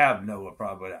couldn't have Noah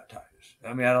probably without Titus.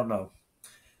 I mean, I don't know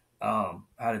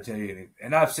how to tell you anything.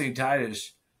 And I've seen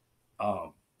Titus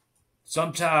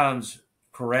sometimes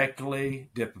correctly,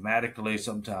 diplomatically,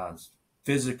 sometimes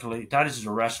physically. Titus is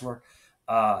a wrestler.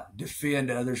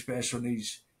 Defend other special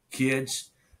needs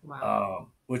kids, Wow.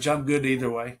 Which I'm good either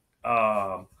way.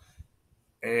 And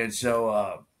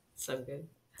so, so good.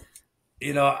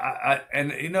 Who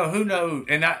knows?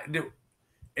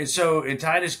 And so, and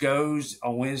Titus goes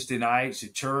on Wednesday nights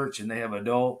at church, and they have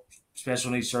adult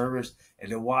special needs service, and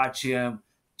to watch him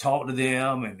talk to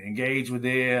them and engage with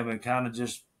them, and kind of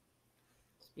just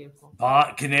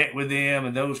connect with them,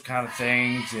 and those kind of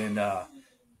things,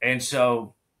 and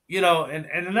so,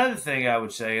 and another thing I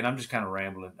would say, and I'm just kind of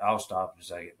rambling. I'll stop in a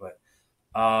second, but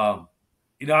I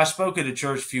spoke at a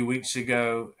church a few weeks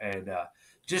ago, and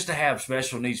just to have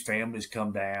special needs families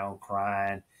come down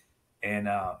crying,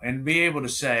 and be able to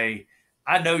say,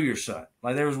 I know your son.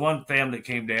 Like, there was one family that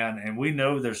came down, and we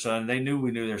know their son. They knew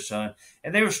we knew their son,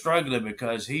 and they were struggling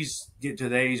because he's getting to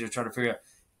the age of trying to figure out,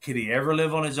 could he ever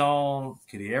live on his own?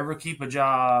 Could he ever keep a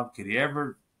job? Could he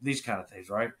ever, these kind of things,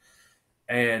 right?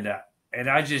 And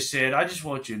I just said, I just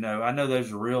want you to know, I know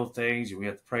those are real things, and we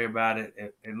have to pray about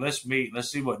it, and let's meet,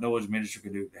 let's see what Noah's ministry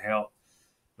can do to help.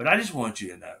 But I just want you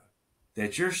to know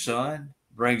that your son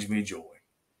brings me joy.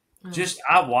 Just,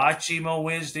 I watch him on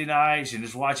Wednesday nights and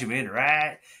just watch him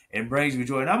interact, and brings me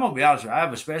joy. And I'm going to be honest with you, I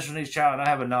have a special needs child and I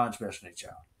have a non-special needs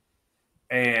child.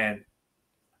 And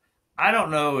I don't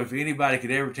know if anybody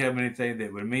could ever tell me anything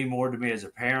that would mean more to me as a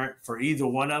parent for either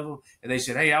one of them. And they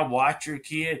said, hey, I watch your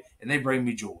kid and they bring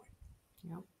me joy.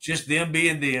 Yep. Just them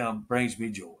being them brings me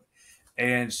joy.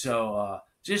 And so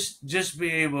just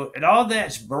be able, and all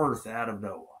that's birthed out of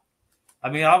Noah. I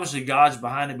mean, obviously God's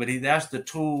behind it, but that's the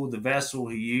tool, the vessel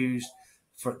he used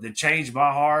to change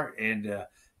my heart and to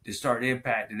start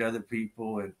impacting other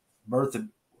people, and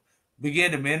began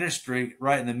the ministry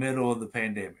right in the middle of the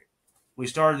pandemic. We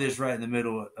started this right in the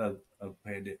middle of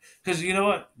pandemic. Because you know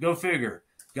what? Go figure.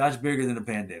 God's bigger than the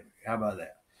pandemic. How about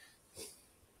that?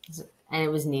 And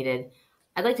it was needed.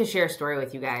 I'd like to share a story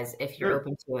with you guys if you're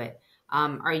open to it.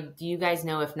 Do you guys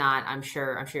know? If not, I'm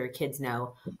sure your kids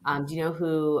know. Do you know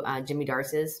who Jimmy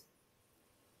Darts is?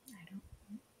 I don't.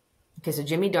 Okay, so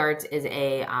Jimmy Darts is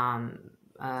a viral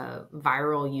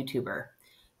YouTuber,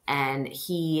 and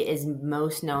he is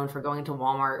most known for going to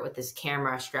Walmart with this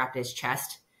camera strapped to his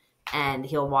chest, and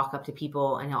he'll walk up to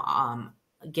people and he'll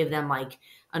give them like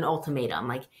an ultimatum,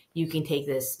 like, you can take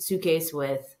this suitcase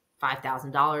with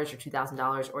 $5,000 or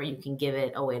 $2,000, or you can give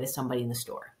it away to somebody in the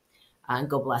store. And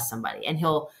go bless somebody. And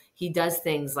he does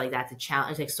things like that to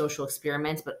challenge, like social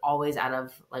experiments, but always out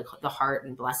of like the heart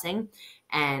and blessing.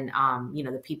 And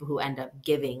the people who end up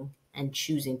giving and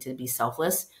choosing to be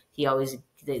selfless,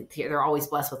 they're always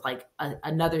blessed with like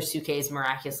another suitcase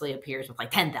miraculously appears with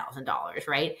like $10,000,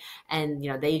 right? And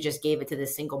they just gave it to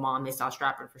this single mom they saw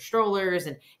strapping for strollers,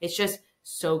 and it's just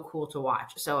so cool to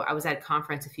watch. So I was at a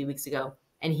conference a few weeks ago,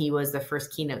 and he was the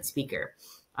first keynote speaker.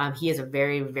 He has a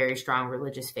very, very strong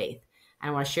religious faith. And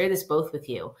I want to share this both with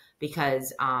you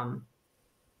because I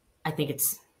think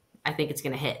it's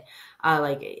going to hit. I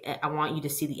want you to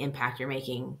see the impact you're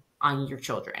making on your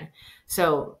children.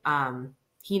 So I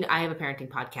have a parenting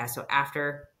podcast. So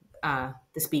after the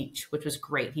speech, which was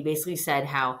great, he basically said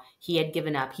how he had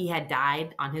given up. He had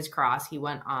died on his cross. He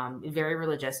went very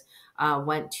religious,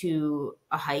 went to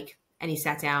a hike, and he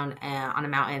sat down on a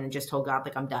mountain and just told God,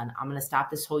 like, I'm done. I'm going to stop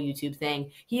this whole YouTube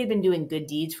thing. He had been doing good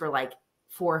deeds for like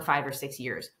 4 or 5 or 6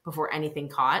 years before anything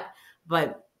caught,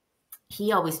 but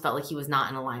he always felt like he was not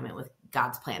in alignment with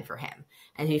God's plan for him.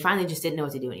 And he finally just didn't know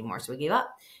what to do anymore. So he gave up,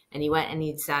 and he went and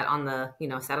he sat on the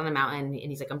mountain, and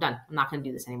he's like, I'm done. I'm not going to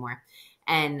do this anymore.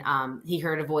 And he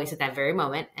heard a voice at that very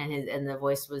moment, and the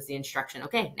voice was the instruction,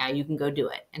 okay, now you can go do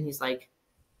it. And he's like,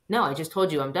 no, I just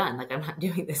told you I'm done. Like, I'm not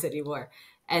doing this anymore.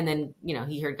 And then,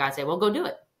 he heard God say, well, go do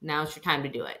it. Now it's your time to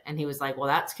do it. And he was like, well,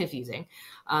 that's confusing.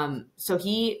 So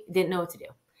he didn't know what to do.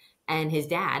 And his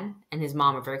dad and his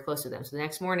mom are very close with him. So the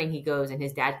next morning he goes, and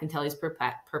his dad can tell he's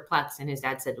perplexed. And his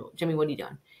dad said, well, Jimmy, what are you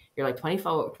doing? You're like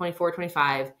 24,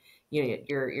 25.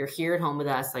 You're here at home with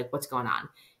us. Like, what's going on?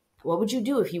 What would you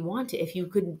do if you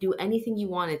could do anything you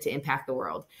wanted to impact the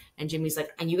world? And Jimmy's like,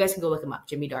 and you guys can go look him up,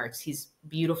 Jimmy Darts. He's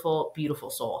beautiful,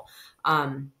 beautiful soul.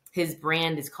 His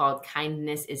brand is called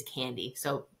Kindness is Candy.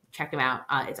 So check him out.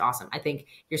 It's awesome. I think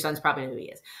your son's probably know who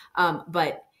he is.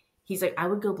 But he's like, I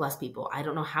would go bless people. I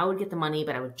don't know how I would get the money,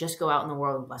 but I would just go out in the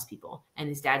world and bless people. And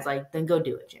his dad's like, then go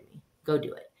do it, Jimmy. Go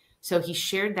do it. So he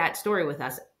shared that story with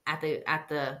us at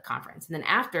the conference. And then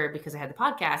after, because I had the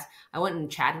podcast, I went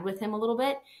and chatted with him a little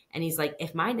bit. And he's like,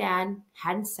 if my dad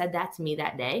hadn't said that to me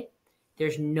that day,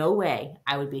 there's no way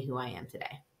I would be who I am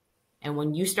today. And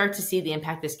when you start to see the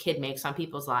impact this kid makes on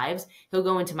people's lives, he'll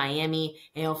go into Miami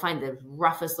and he'll find the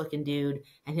roughest looking dude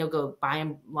and he'll go buy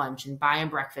him lunch and buy him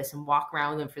breakfast and walk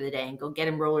around with him for the day and go get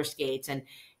him roller skates. And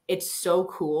it's so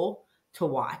cool to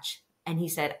watch. And he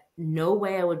said, no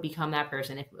way I would become that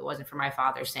person if it wasn't for my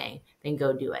father saying, then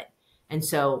go do it. And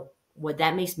so what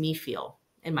that makes me feel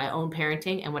in my own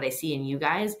parenting and what I see in you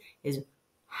guys is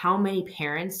how many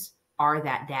parents are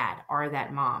that dad, are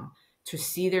that mom, to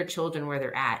see their children where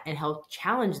they're at and help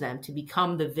challenge them to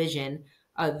become the vision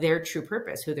of their true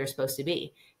purpose, who they're supposed to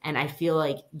be. And I feel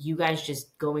like you guys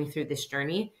just going through this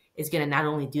journey is going to not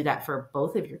only do that for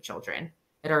both of your children,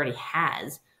 it already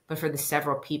has, but for the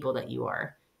several people that you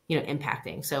are,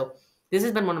 impacting. So this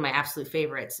has been one of my absolute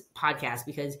favorites podcasts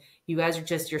because you guys are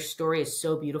just, your story is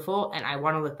so beautiful. And I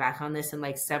want to look back on this in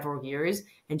like several years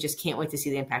and just can't wait to see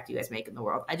the impact you guys make in the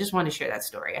world. I just want to share that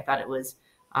story. I thought it was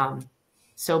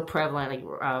so prevalent,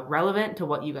 relevant to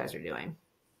what you guys are doing.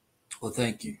 Well,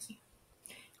 thank you.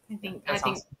 I think,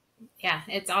 awesome. Yeah,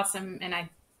 it's awesome. And I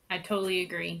totally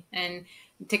agree. And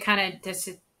to kind of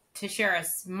to share a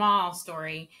small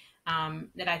story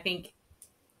that I think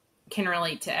can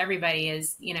relate to everybody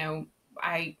is,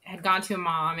 I had gone to a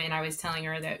mom and I was telling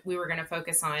her that we were going to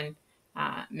focus on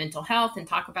mental health and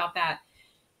talk about that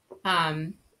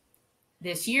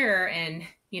this year. And,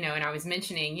 and I was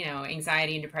mentioning,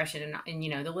 anxiety and depression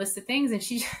and the list of things. And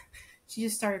she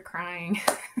just started crying.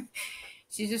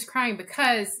 She's just crying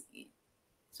because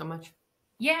so much.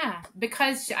 Yeah.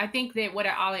 Because I think that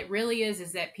all it really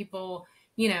is that people,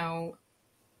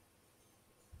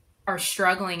 are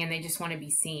struggling and they just want to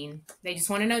be seen. They just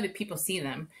want to know that people see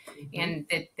them and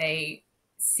that they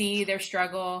see their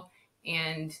struggle.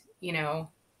 And,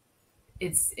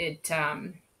 it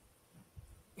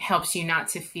helps you not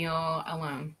to feel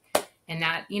alone. And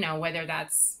that, whether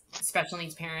that's a special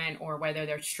needs parent or whether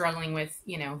they're struggling with,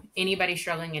 anybody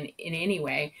struggling in any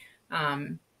way,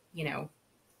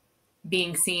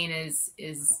 being seen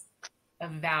is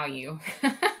of value.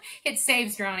 It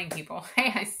saves drowning people.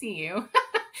 Hey, I see you.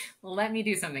 Let me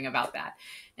do something about that.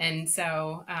 And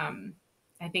so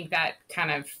I think that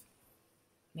kind of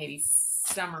maybe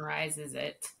summarizes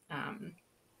it.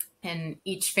 And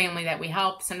each family that we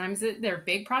help, sometimes they're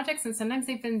big projects and sometimes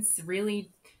they've been really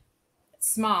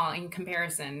small in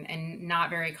comparison and not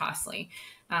very costly,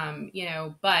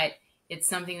 but it's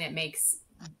something that makes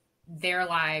their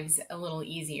lives a little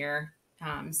easier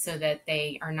so that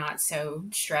they are not so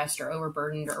stressed or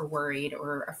overburdened or worried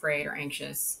or afraid or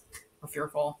anxious or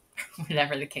fearful,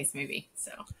 whatever the case may be.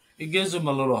 So it gives them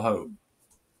a little hope.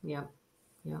 Yeah.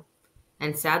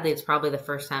 And sadly, it's probably the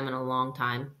first time in a long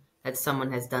time that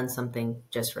someone has done something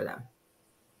just for them.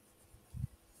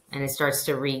 And it starts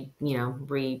to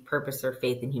repurpose their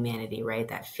faith in humanity, right?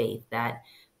 That faith that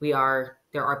there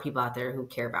are people out there who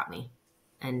care about me.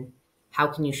 And how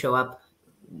can you show up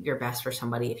your best for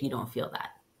somebody if you don't feel that,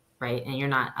 right? And you're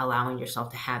not allowing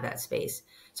yourself to have that space.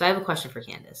 So I have a question for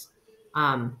Candice.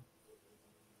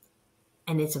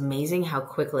 And it's amazing how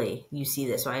quickly you see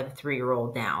this. So I have a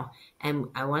 3-year-old now. And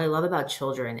what I love about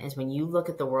children is when you look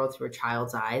at the world through a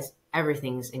child's eyes,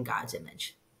 everything's in God's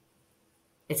image.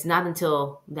 It's not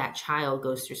until that child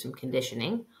goes through some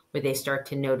conditioning where they start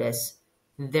to notice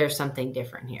there's something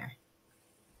different here.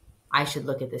 I should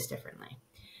look at this differently.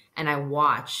 And I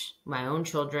watch my own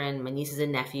children, my nieces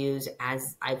and nephews,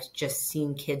 as I've just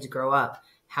seen kids grow up,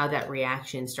 how that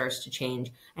reaction starts to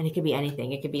change. And it could be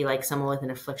anything. It could be like someone with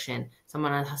an affliction,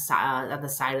 someone on the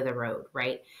side of the road,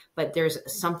 right? But there's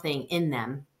something in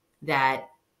them that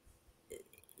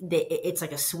it's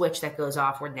like a switch that goes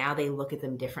off where now they look at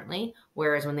them differently.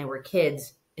 Whereas when they were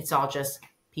kids, it's all just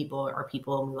people are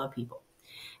people and we love people.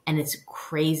 And it's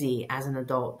crazy as an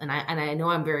adult. And I know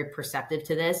I'm very perceptive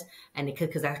to this and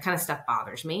because that kind of stuff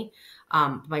bothers me.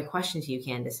 My question to you,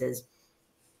 Candice, is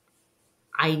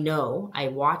I know I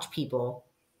watch people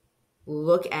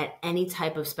look at any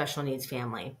type of special needs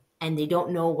family and they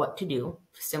don't know what to do,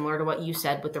 similar to what you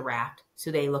said with the raft.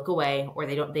 So they look away or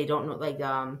they don't know, like,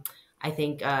 I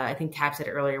think Tab said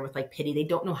it earlier with like pity, they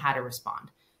don't know how to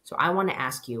respond. So I want to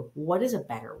ask you, what is a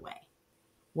better way?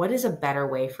 What is a better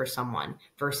way for someone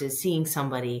versus seeing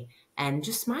somebody and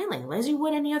just smiling as you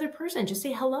would any other person, just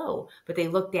say hello, but they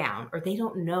look down or they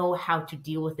don't know how to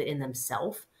deal with it in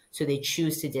themselves. So they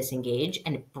choose to disengage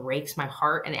and it breaks my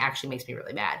heart and it actually makes me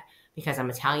really mad because I'm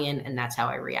Italian and that's how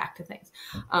I react to things.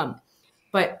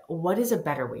 But what is a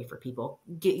better way for people?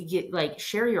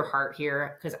 Share your heart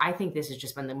here because I think this has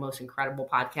just been the most incredible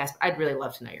podcast. I'd really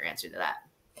love to know your answer to that.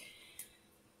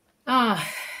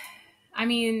 I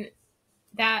mean,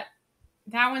 that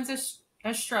one's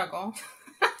a struggle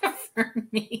for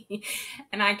me.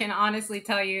 And I can honestly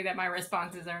tell you that my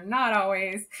responses are not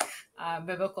always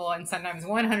biblical and sometimes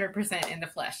 100% in the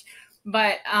flesh.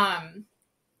 But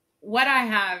what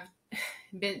I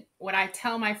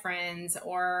tell my friends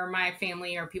or my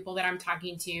family or people that I'm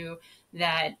talking to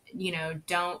that,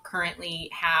 don't currently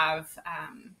have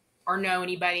or know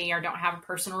anybody or don't have a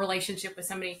personal relationship with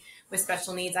somebody with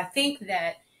special needs, I think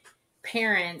that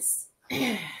parents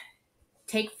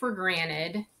take for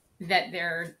granted that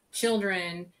their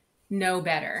children know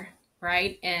better,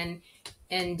 right? And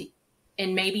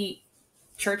maybe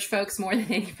church folks more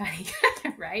than anybody,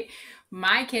 right?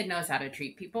 My kid knows how to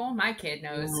treat people. My kid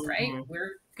knows, right?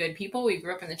 We're good people. We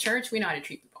grew up in the church. We know how to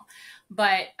treat people.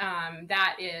 But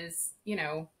that is,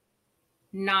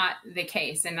 not the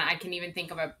case. And I can even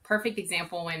think of a perfect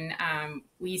example when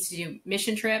we used to do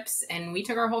mission trips, and we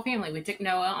took our whole family. We took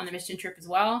Noah on the mission trip as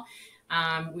well.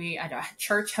 A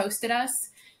church hosted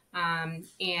us,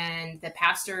 and the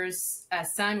pastor's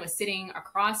son was sitting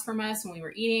across from us when we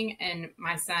were eating. And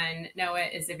my son, Noah,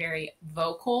 is a very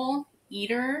vocal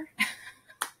eater.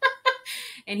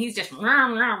 And he's just,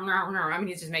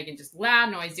 he's just making just loud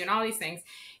noise, doing all these things.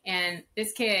 And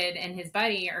this kid and his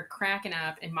buddy are cracking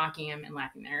up and mocking him and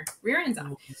laughing their rear ends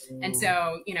off. And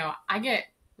so, I get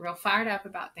real fired up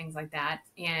about things like that.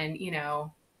 And,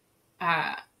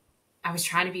 I was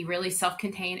trying to be really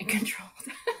self-contained and controlled.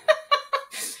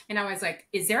 And I was like,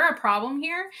 is there a problem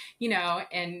here?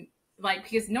 And like,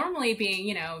 because normally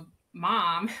being,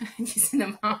 mom, using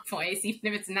the mom voice,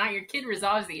 even if it's not your kid,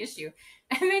 resolves the issue.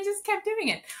 And they just kept doing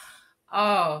it.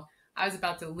 Oh, I was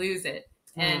about to lose it.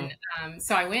 And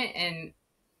so I went and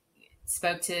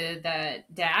spoke to the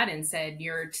dad and said,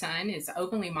 your son is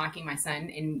openly mocking my son,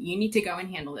 and you need to go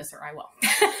and handle this or I will.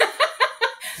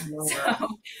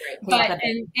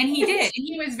 And he did. And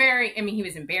he was he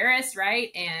was embarrassed, right?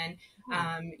 And,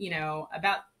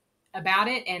 about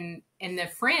it. And the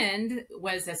friend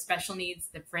was a special needs,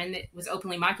 the friend that was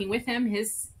openly mocking with him,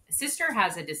 his sister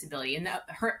has a disability, and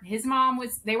his mom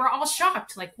they were all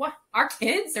shocked. Like, what? Our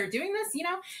kids are doing this,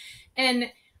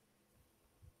 And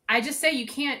I just say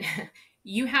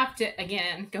you have to,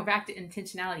 again, go back to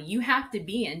intentionality. You have to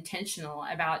be intentional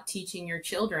about teaching your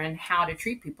children how to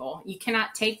treat people. You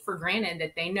cannot take for granted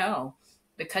that they know,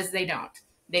 because they don't.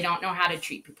 They don't know how to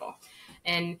treat people.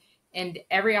 And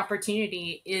every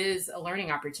opportunity is a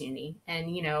learning opportunity.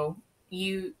 And,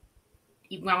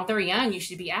 while they're young, you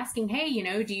should be asking, hey,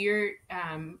 do your,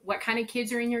 what kind of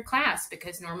kids are in your class?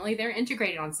 Because normally they're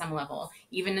integrated on some level.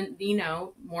 Even,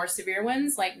 more severe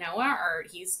ones like Noah,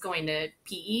 he's going to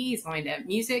PE, he's going to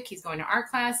music, he's going to art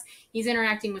class, he's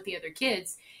interacting with the other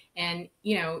kids. And,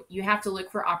 you have to look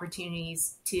for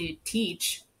opportunities to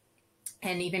teach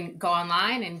and even go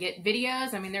online and get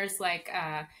videos. I mean, there's like,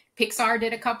 Pixar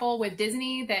did a couple with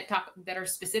Disney that are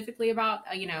specifically about,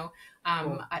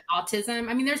 autism.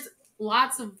 I mean, there's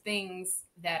lots of things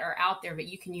that are out there that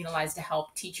you can utilize to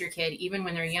help teach your kid, even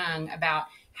when they're young, about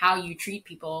how you treat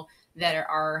people that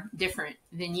are different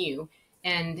than you,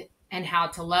 and how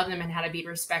to love them and how to be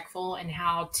respectful and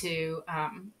how to,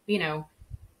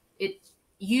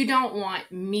 you don't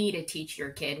want me to teach your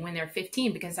kid when they're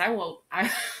 15, because I will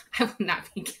not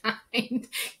be kind.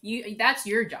 That's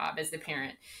your job as the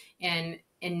parent. And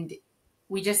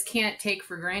we just can't take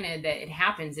for granted that it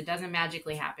happens. It doesn't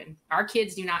magically happen. Our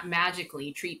kids do not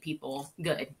magically treat people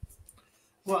good.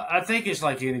 Well, I think it's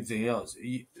like anything else.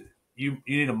 You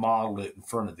need to model it in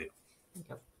front of them.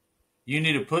 Okay. You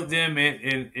need to put them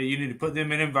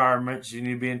in environments. You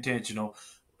need to be intentional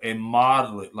and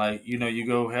model it. Like, you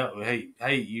go help.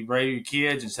 Hey, you raise your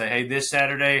kids and say, hey, this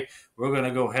Saturday we're going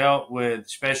to go help with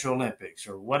Special Olympics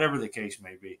or whatever the case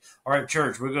may be. Or at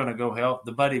church, we're going to go help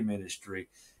the buddy ministry.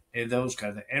 And those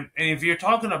kind of things. And if you're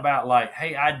talking about like,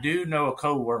 hey, I do know a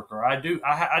coworker, I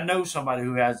know somebody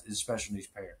who has a special needs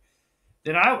parent,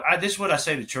 then I this is what I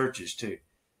say to churches too.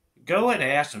 Go ahead and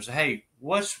ask them, say, hey,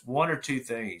 what's one or two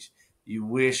things you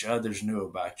wish others knew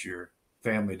about your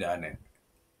family dynamic?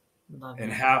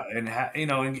 And how and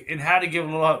how to give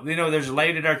a little, there's a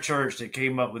lady at our church that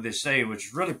came up with this saying, which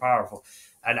is really powerful: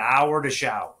 an hour to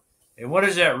shower. And what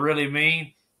does that really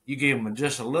mean? You give them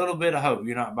just a little bit of hope.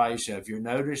 You're not by yourself. You're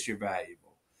noticed. You're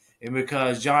valuable. And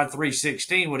because John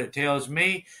 3:16, what it tells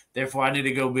me, therefore I need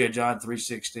to go be a John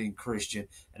 3:16 Christian.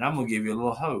 And I'm going to give you a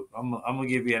little hope. I'm going to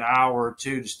give you an hour or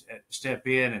two to step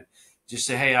in and just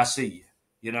say, hey, I see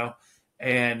you,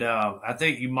 And I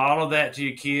think you model that to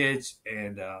your kids,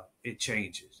 and it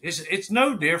changes. It's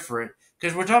no different,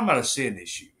 because we're talking about a sin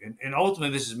issue. And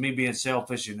ultimately, this is me being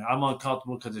selfish, and I'm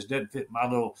uncomfortable because it doesn't fit my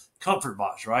little comfort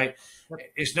box, right?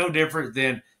 It's no different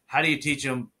than how do you teach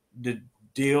them to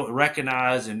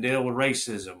recognize and deal with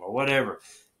racism or whatever.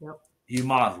 Yep. You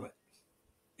model it.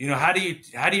 You know, how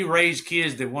do you raise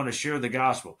kids that want to share the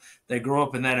gospel? They grow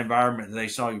up in that environment and they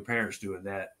saw your parents doing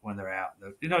that when they're out.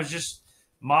 You know, it's just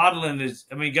modeling is,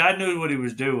 I mean, God knew what he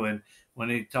was doing when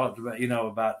he talked about, you know,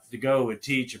 about to go and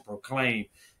teach and proclaim.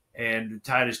 And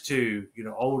Titus 2, you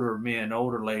know, older men,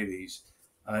 older ladies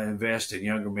invest in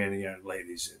younger men and young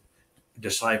ladies and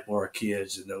disciple our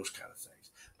kids and those kind of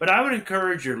things. But I would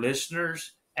encourage your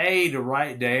listeners, to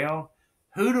write down,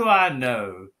 who do I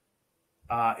know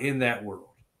in that world?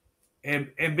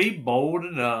 And be bold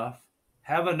enough,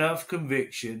 have enough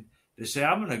conviction to say,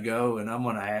 I'm going to go and I'm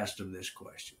going to ask them this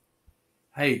question.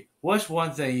 Hey, what's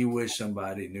one thing you wish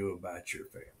somebody knew about your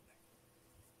family?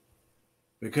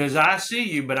 Because I see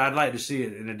you, but I'd like to see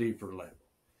it in a deeper level.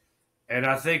 And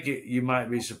I think you might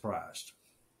be surprised.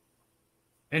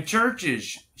 And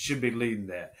churches should be leading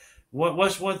that.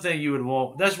 What's one thing you would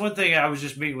want? That's one thing. I was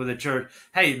just meeting with a church.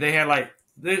 Hey, they had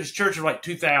this church of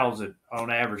 2,000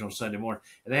 on average on Sunday morning.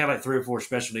 And they have 3 or 4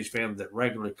 special needs families that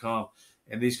regularly come.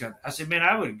 And these kind of, I said, man,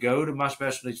 I would go to my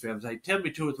special needs families. Hey, tell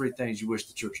me 2 or 3 things you wish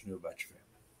the church knew about your family.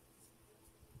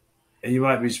 And you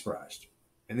might be surprised.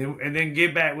 And then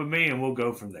get back with me and we'll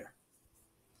go from there.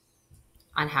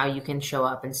 On how you can show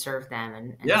up and serve them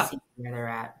and see where they're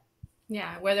at.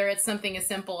 Yeah, whether it's something as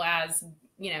simple as,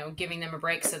 you know, giving them a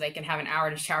break so they can have an hour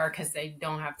to shower because they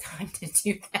don't have time to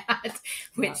do that,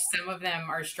 which some of them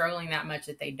are struggling that much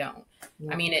that they don't.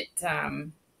 Yeah. I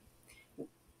mean,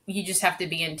 you just have to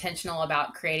be intentional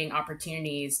about creating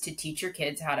opportunities to teach your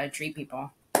kids how to treat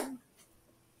people.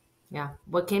 Yeah.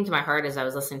 What came to my heart as I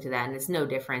was listening to that, and it's no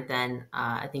different than,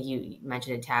 I think you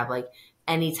mentioned it, Tab,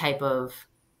 any type of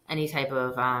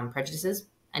prejudices,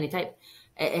 any type,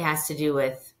 it has to do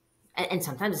with, and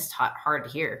sometimes it's hard to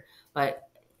hear, but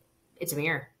it's a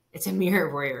mirror. It's a mirror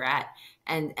of where you're at.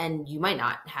 And you might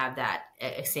not have that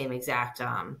same exact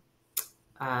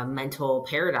mental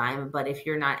paradigm, but if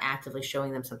you're not actively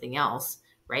showing them something else,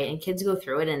 right? And kids go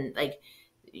through it. And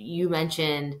you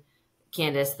mentioned,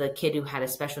 Candice, the kid who had a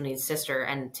special needs sister.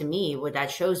 And to me, what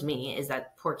that shows me is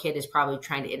that poor kid is probably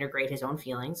trying to integrate his own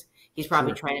feelings. He's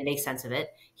probably trying to make sense of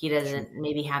it. He doesn't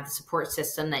maybe have the support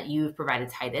system that you've provided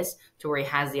Titus to where he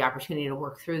has the opportunity to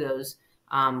work through those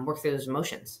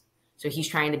emotions. So he's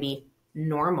trying to be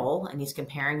normal and he's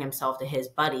comparing himself to his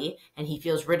buddy and he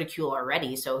feels ridicule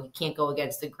already. So he can't go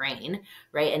against the grain.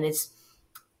 Right. And it's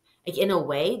in a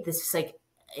way, this is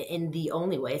in the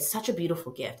only way, it's such a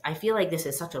beautiful gift. I feel like this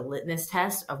is such a litmus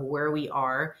test of where we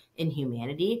are in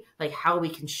humanity, how we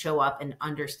can show up and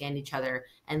understand each other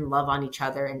and love on each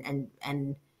other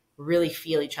and really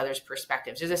feel each other's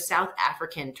perspectives. There's a South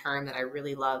African term that I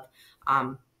really love.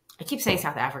 I keep saying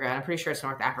South Africa, and I'm pretty sure it's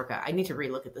North Africa. I need to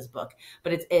relook at this book,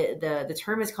 but the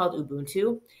term is called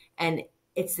Ubuntu, and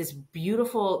it's this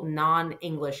beautiful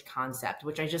non-English concept,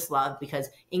 which I just love because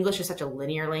English is such a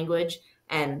linear language.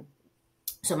 And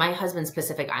so my husband's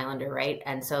Pacific Islander, right?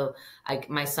 And so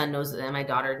my son knows and my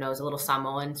daughter knows a little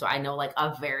Samoan. So I know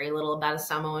a very little about a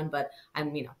Samoan, but I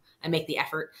make the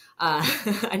effort.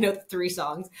 I know 3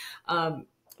 songs.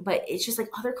 But it's just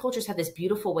other cultures have this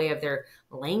beautiful way of their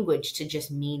language to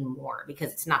just mean more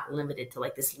because it's not limited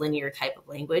to this linear type of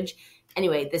language.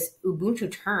 Anyway, this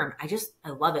Ubuntu term, I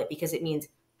love it because it means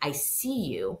I see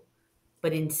you,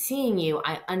 but in seeing you,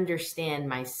 I understand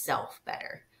myself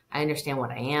better. I understand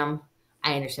what I am.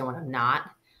 I understand what I'm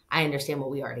not. I understand what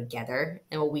we are together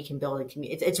and what we can build in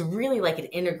community. It's really an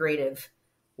integrative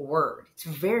word. It's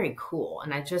very cool.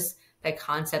 And that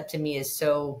concept to me is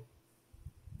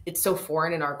it's so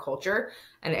foreign in our culture.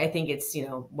 And I think it's,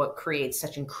 what creates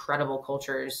such incredible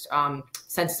cultures,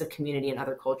 sense of community and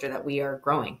other culture that we are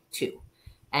growing to.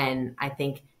 And I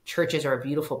think churches are a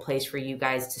beautiful place for you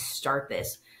guys to start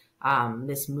this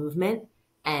movement.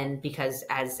 And because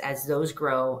as those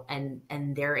grow and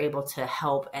they're able to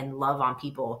help and love on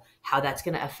people, how that's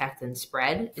going to affect and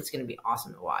spread, it's going to be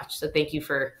awesome to watch. So thank you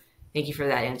for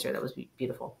that answer. That was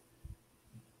beautiful.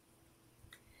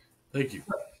 Thank you.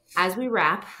 As we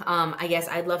wrap, I guess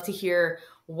I'd love to hear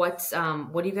what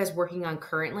are you guys working on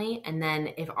currently? And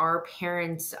then if our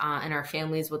parents and our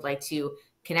families would like to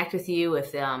connect with you,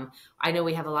 if I know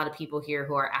we have a lot of people here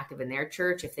who are active in their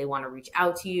church, if they want to reach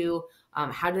out to you,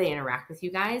 how do they interact with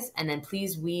you guys? And then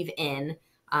please weave in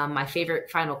my favorite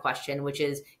final question, which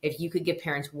is if you could give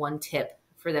parents one tip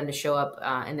for them to show up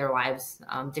in their lives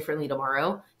differently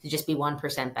tomorrow to just be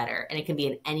 1% better. And it can be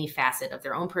in any facet of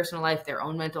their own personal life, their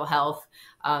own mental health,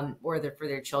 or for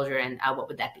their children. What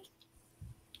would that be?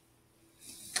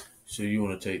 So you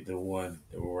want to take the one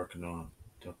that we're working on,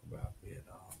 talk about it?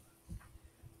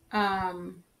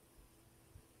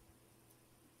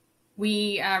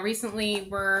 We recently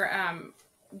were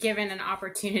given an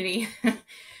opportunity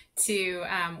to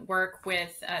work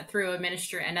with through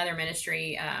another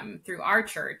ministry through our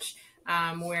church,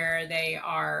 where they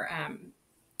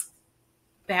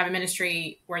have a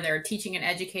ministry where they're teaching and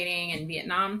educating in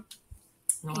Vietnam.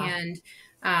 Wow.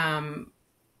 And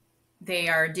they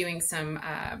are doing some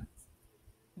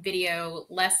video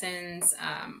lessons,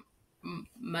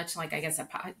 much like, I guess, a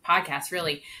podcast,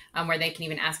 really, where they can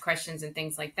even ask questions and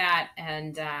things like that,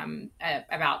 and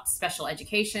about special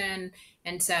education.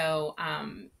 And so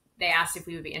they asked if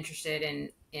we would be interested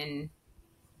in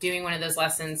doing one of those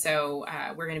lessons. So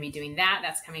we're going to be doing that.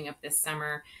 That's coming up this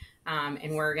summer.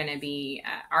 And we're going to be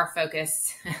our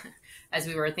focus as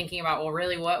we were thinking about, well,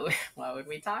 really, what would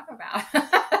we talk about?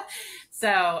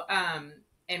 So,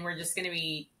 and we're just going to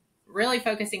be really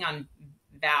focusing on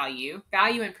value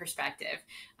and perspective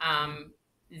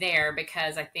there,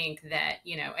 because I think that,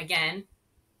 again,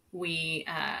 we,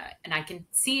 and I can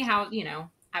see how,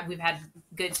 we've had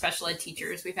good special ed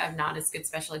teachers. We've had not as good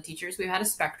special ed teachers. We've had a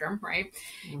spectrum, right?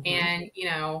 Mm-hmm.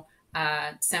 And,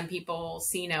 some people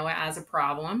see Noah as a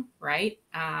problem, right?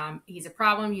 He's a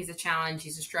problem, he's a challenge,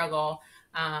 he's a struggle.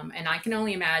 And I can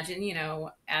only imagine,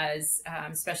 as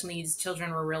special needs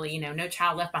children were really, no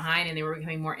child left behind, and they were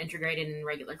becoming more integrated in the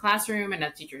regular classroom, and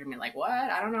that teacher would be like, what?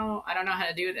 I don't know how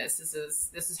to do this.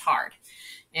 This is hard.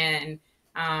 And,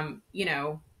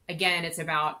 again, it's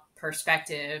about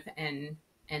perspective and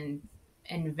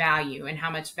value, and how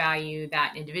much value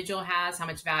that individual has, how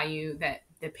much value that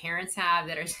the parents have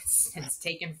that are just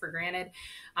taken for granted.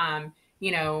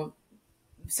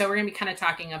 So we're going to be kind of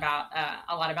talking about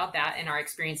a lot about that and our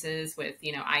experiences with,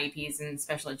 IEPs and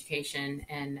special education,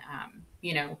 and,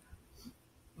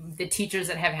 the teachers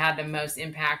that have had the most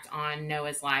impact on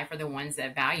Noah's life are the ones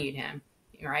that valued him,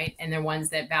 right? And the ones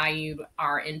that valued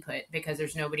our input, because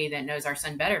there's nobody that knows our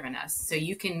son better than us. So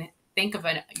you can think of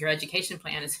your education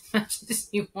plan as much as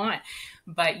you want,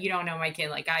 but you don't know my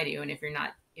kid like I do. And if you're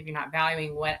not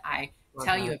valuing what I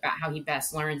tell you about how he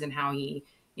best learns and how he,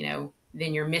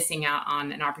 then you're missing out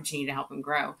on an opportunity to help him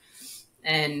grow.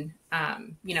 And, so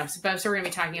we're going to be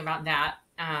talking about that.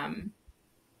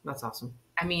 That's awesome.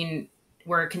 I mean,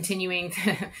 we're continuing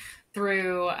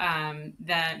through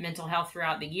the mental health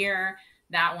throughout the year.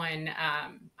 That one,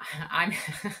 I'm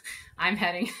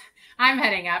heading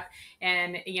up,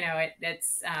 and,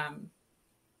 it's,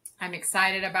 I'm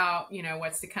excited about,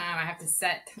 what's to come. I have to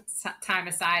set time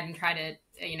aside and try to,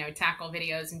 tackle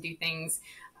videos and do things,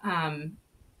 and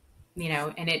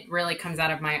it really comes out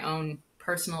of my own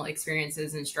personal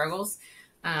experiences and struggles,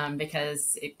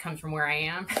 because it comes from where I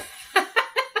am,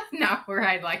 not where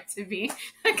I'd like to be,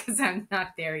 because I'm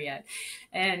not there yet.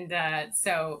 And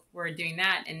so we're doing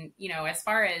that. And, as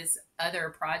far as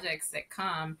other projects that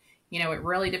come, it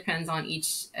really depends on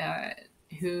each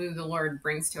who the Lord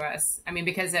brings to us. I mean,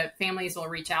 because families will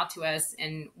reach out to us,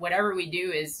 and whatever we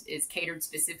do is catered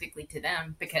specifically to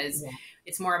them, because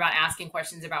it's more about asking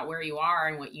questions about where you are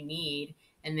and what you need,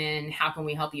 and then how can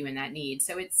we help you in that need.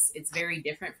 So it's very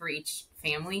different for each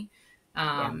family.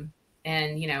 And,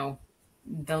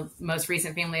 the most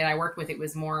recent family that I worked with, it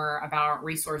was more about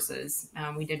resources.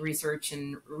 We did research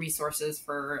and resources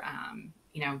for,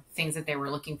 things that they were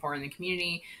looking for in the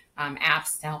community,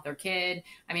 apps to help their kid.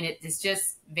 I mean, it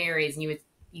just varies. And you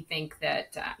think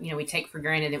that, we take for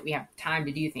granted that we have time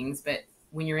to do things, but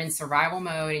when you're in survival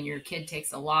mode and your kid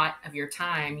takes a lot of your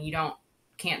time,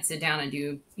 can't sit down and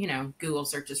do, Google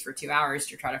searches for 2 hours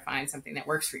to try to find something that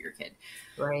works for your kid.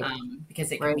 Right.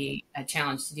 Because it can be a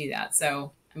challenge to do that.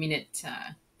 So, I mean,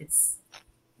 it's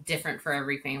different for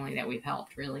every family that we've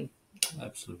helped, really.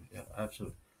 Absolutely. Yeah,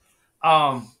 absolutely.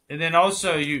 And then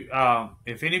also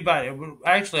if anybody,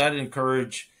 actually, I'd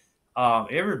encourage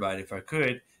everybody, if I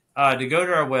could, to go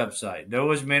to our website,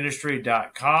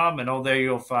 noahsministry.com, and on there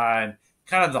you'll find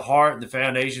kind of the heart, the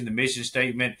foundation, the mission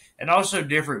statement, and also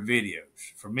different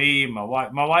videos. For me, my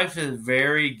wife is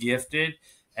very gifted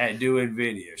at doing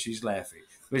videos. She's laughing,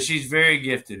 but she's very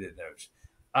gifted at those.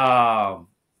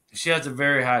 She has a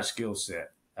very high skill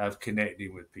set of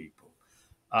connecting with people.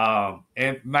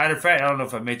 And matter of fact, I don't know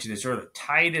if I mentioned this earlier,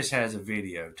 Titus has a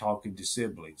video talking to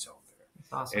siblings on there.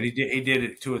 That's awesome. And he did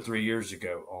it 2 or 3 years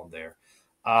ago on there.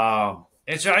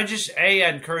 And so I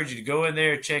encourage you to go in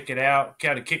there, check it out,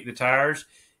 kind of kick the tires.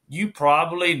 You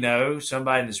probably know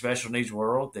somebody in the special needs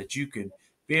world that you can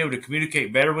be able to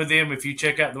communicate better with them if you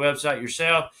check out the website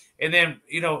yourself, and then,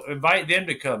 invite them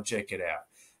to come check it out.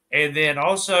 And then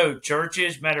also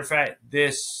churches. Matter of fact,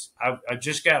 I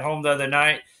just got home the other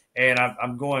night, and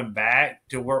I'm going back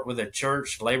to work with a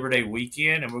church Labor Day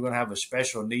weekend, and we're going to have a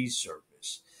special needs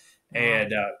service.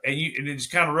 And and it's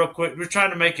kind of real quick. We're trying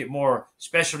to make it more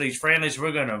special needs friendly. So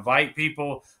we're going to invite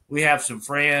people. We have some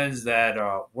friends that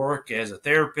work as a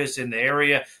therapist in the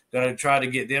area. Going to try to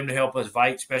get them to help us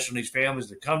invite special needs families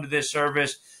to come to this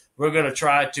service. We're going to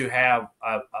try to have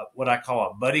what I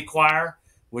call a buddy choir,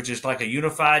 which is like a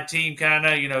unified team kind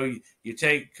of. You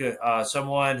take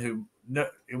someone who,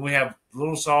 and we have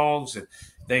little songs, and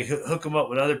they hook them up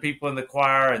with other people in the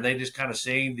choir, and they just kind of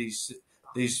sing these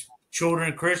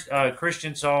children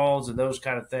Christian songs and those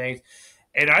kind of things.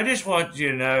 And I just want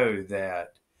you to know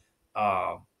that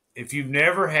if you've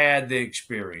never had the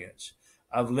experience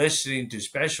of listening to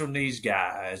special needs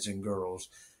guys and girls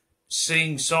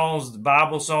sing songs,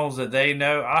 Bible songs that they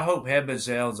know, I hope heaven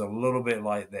sounds a little bit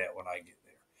like that when I get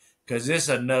there, because it's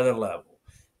another level.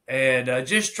 And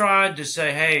just trying to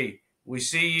say, hey, we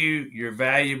see you, you're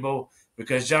valuable,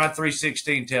 because John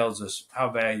 3:16 tells us how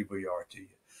valuable you are to you.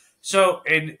 So,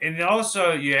 and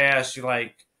also you asked,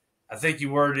 I think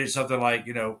you worded it something like,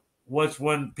 what's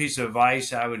one piece of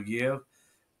advice I would give?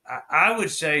 I would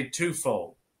say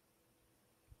twofold.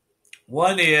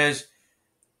 One is,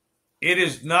 it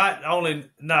is not only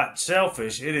not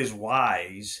selfish, it is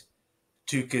wise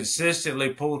to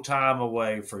consistently pull time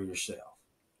away for yourself.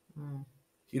 Mm.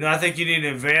 I think you need to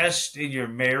invest in your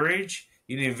marriage.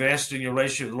 You need to invest in your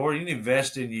relationship with the Lord. You need to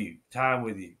invest in you, time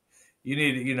with you. You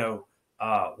need to,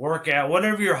 work out,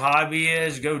 whatever your hobby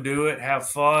is, go do it, have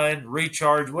fun,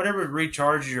 recharge, whatever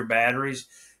recharges your batteries.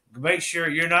 Make sure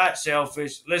you're not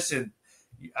selfish. Listen,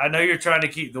 I know you're trying to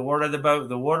keep the water in the boat.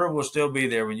 The water will still be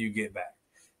there when you get back.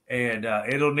 And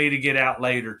it'll need to get out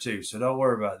later too. So don't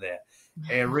worry about that.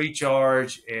 And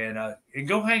recharge and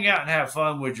go hang out and have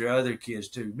fun with your other kids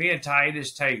too. Me and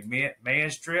Titus take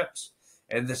man's trips.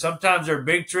 And sometimes they're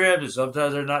big trips and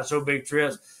sometimes they're not so big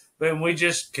trips. But we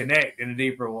just connect in a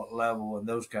deeper level and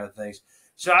those kind of things.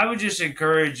 So I would just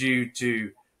encourage you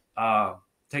to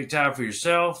take time for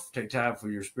yourself, take time for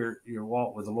your spirit, your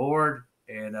walk with the Lord,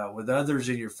 and with others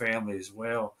in your family as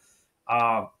well.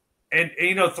 And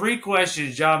 3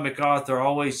 questions John Maxwell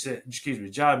always says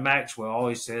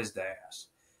to ask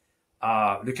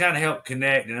to kind of help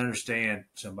connect and understand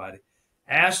somebody.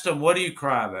 Ask them, what do you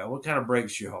cry about? What kind of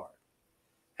breaks your heart?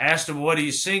 Ask them, what do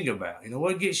you sing about?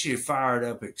 What gets you fired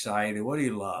up, excited? What do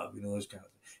you love? Those kind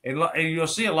of things. And you'll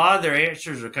see a lot of their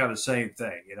answers are kind of the same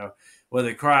thing, what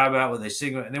they cry about, what they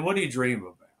sing about, and then what do you dream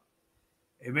about?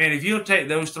 And man, if you'll take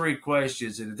those 3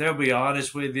 questions and if they'll be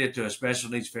honest with you to a special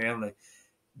needs family,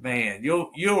 man, you'll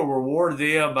reward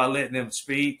them by letting them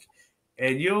speak,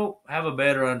 and you'll have a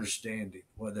better understanding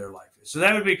what their life is. So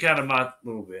that would be kind of my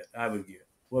little bit I would give.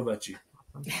 What about you?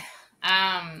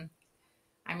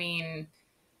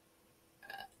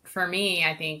 For me,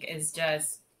 I think is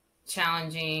just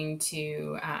challenging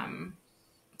to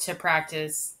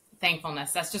practice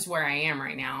thankfulness. That's just where I am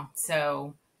right now.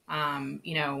 So,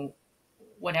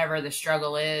 whatever the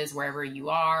struggle is, wherever you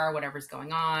are, whatever's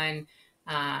going on,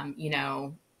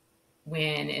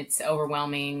 when it's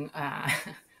overwhelming,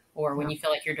 or when you feel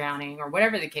like you're drowning, or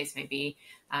whatever the case may be,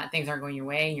 things aren't going your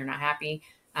way and you're not happy.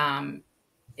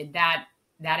 That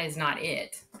is not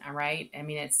it. All right.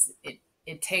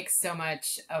 It takes so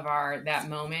much of that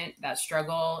moment, that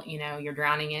struggle, you're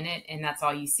drowning in it, and that's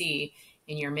all you see,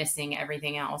 and you're missing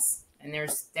everything else. And there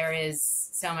is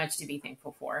so much to be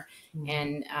thankful for.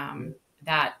 Mm-hmm. And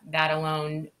that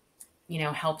alone,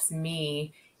 helps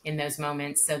me in those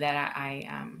moments so that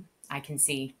I can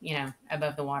see,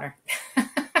 above the water.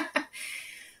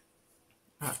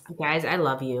 Guys, I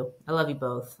love you. I love you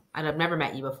both. I've never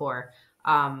met you before.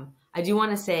 I do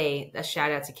want to say a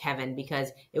shout out to Kevin,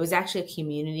 because it was actually a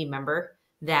community member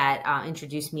that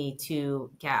introduced me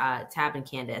to Tab and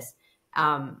Candice.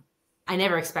 I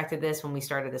never expected this when we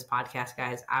started this podcast,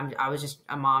 guys. I was just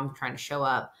a mom trying to show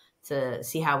up to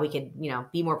see how we could,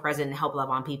 be more present and help love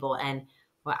on people. And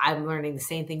I'm learning the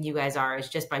same thing you guys are. Is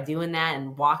just by doing that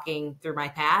and walking through my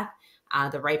path,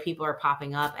 the right people are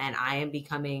popping up, and I am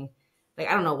becoming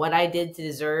I don't know what I did to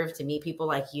deserve to meet people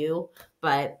like you,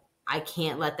 but I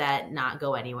can't let that not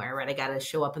go anywhere, right? I got to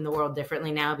show up in the world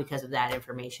differently now because of that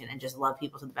information, and just love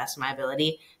people to the best of my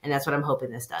ability. And that's what I'm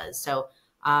hoping this does. So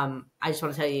I just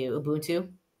want to tell you, Ubuntu,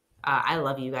 I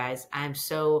love you guys. I'm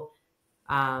so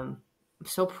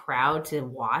proud to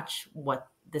watch what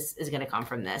this is going to come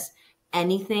from this.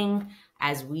 Anything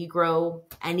as we grow,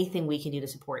 anything we can do to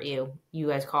support you, you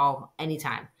guys call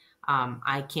anytime.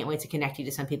 I can't wait to connect you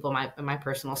to some people in my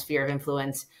personal sphere of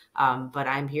influence. But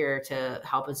I'm here to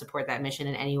help and support that mission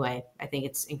in any way. I think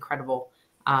it's incredible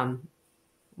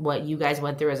what you guys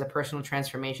went through as a personal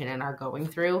transformation and are going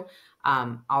through,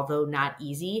 although not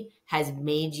easy, has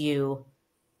made you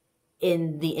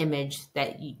in the image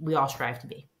that we all strive to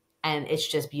be. And it's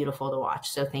just beautiful to watch.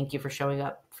 So thank you for showing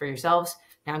up for yourselves.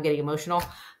 Now I'm getting emotional,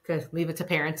 because leave it to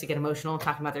parents to get emotional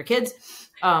talking about their kids.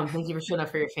 Thank you for showing up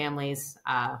for your families.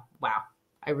 Wow.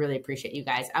 I really appreciate you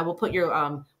guys. I will put your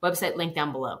website link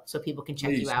down below so people can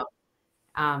check you out.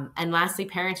 And lastly,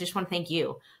 parents, just want to thank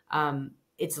you.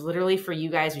 It's literally for you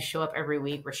guys. We show up every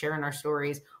week. We're sharing our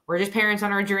stories. We're just parents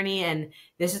on our journey, and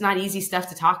this is not easy stuff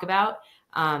to talk about.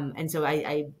 And so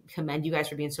I commend you guys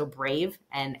for being so brave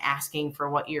and asking for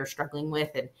what you're struggling with,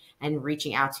 and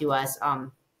reaching out to us.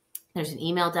 There's an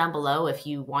email down below if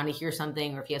you want to hear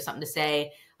something, or if you have something to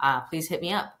say, please hit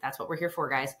me up. That's what we're here for,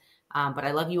 guys. But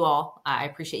I love you all. I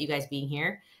appreciate you guys being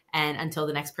here. And until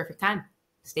the next perfect time,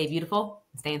 stay beautiful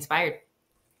and stay inspired.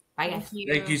 Bye, guys.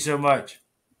 Thank you so much.